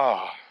it at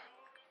all.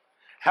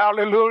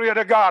 Hallelujah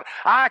to God.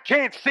 I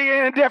can't see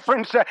any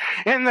difference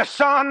in the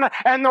sun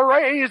and the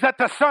rays that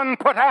the sun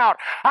put out.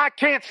 I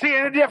can't see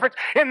any difference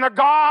in the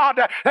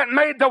God that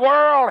made the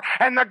world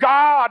and the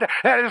God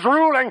that is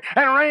ruling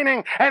and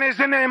reigning and is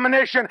in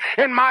emanation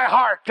in my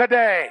heart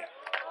today.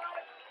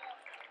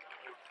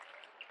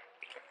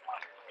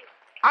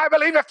 I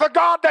believe if the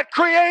God that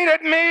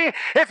created me,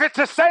 if it's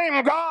the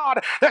same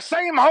God, the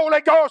same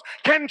Holy Ghost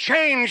can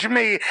change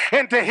me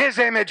into His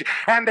image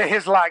and to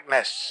His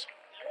likeness.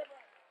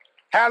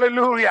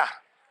 Hallelujah.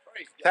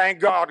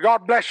 Thank God.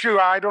 God bless you.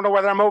 I don't know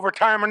whether I'm over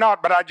time or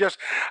not, but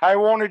I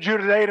wanted you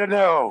today to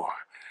know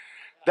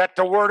that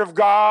the Word of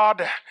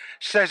God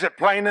says it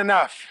plain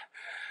enough.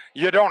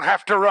 You don't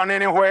have to run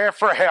anywhere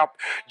for help.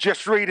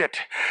 Just read it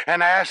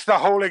and ask the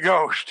Holy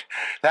Ghost.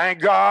 Thank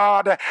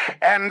God.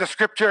 And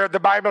the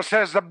Bible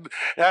says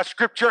the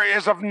Scripture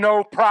is of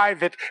no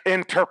private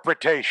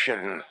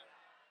interpretation.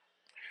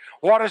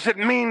 What does it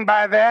mean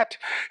by that?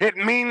 It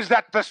means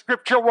that the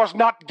Scripture was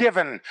not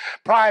given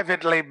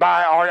privately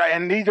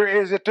and neither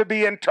is it to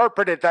be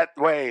interpreted that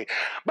way.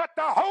 But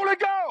the Holy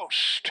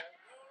Ghost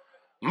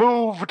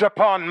moved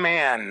upon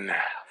men.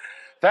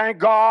 Thank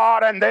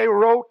God, and they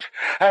wrote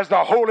as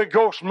the Holy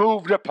Ghost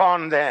moved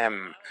upon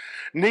them.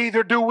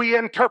 Neither do we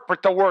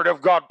interpret the Word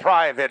of God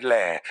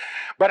privately.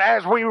 But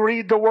as we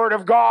read the Word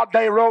of God,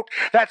 they wrote,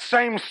 that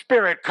same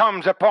Spirit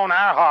comes upon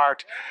our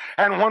heart.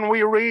 And when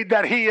we read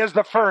that He is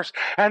the first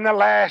and the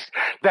last,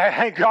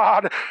 thank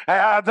God,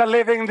 the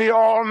living, the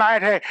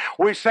Almighty,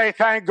 we say,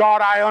 thank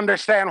God, I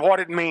understand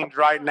what it means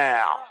right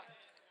now.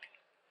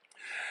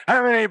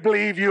 How many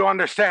believe you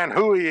understand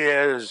who He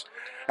is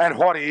and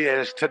what He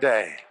is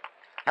today?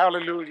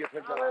 Hallelujah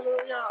to God.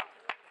 Hallelujah.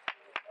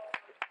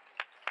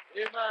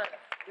 Amen.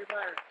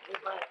 Amen.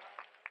 Amen.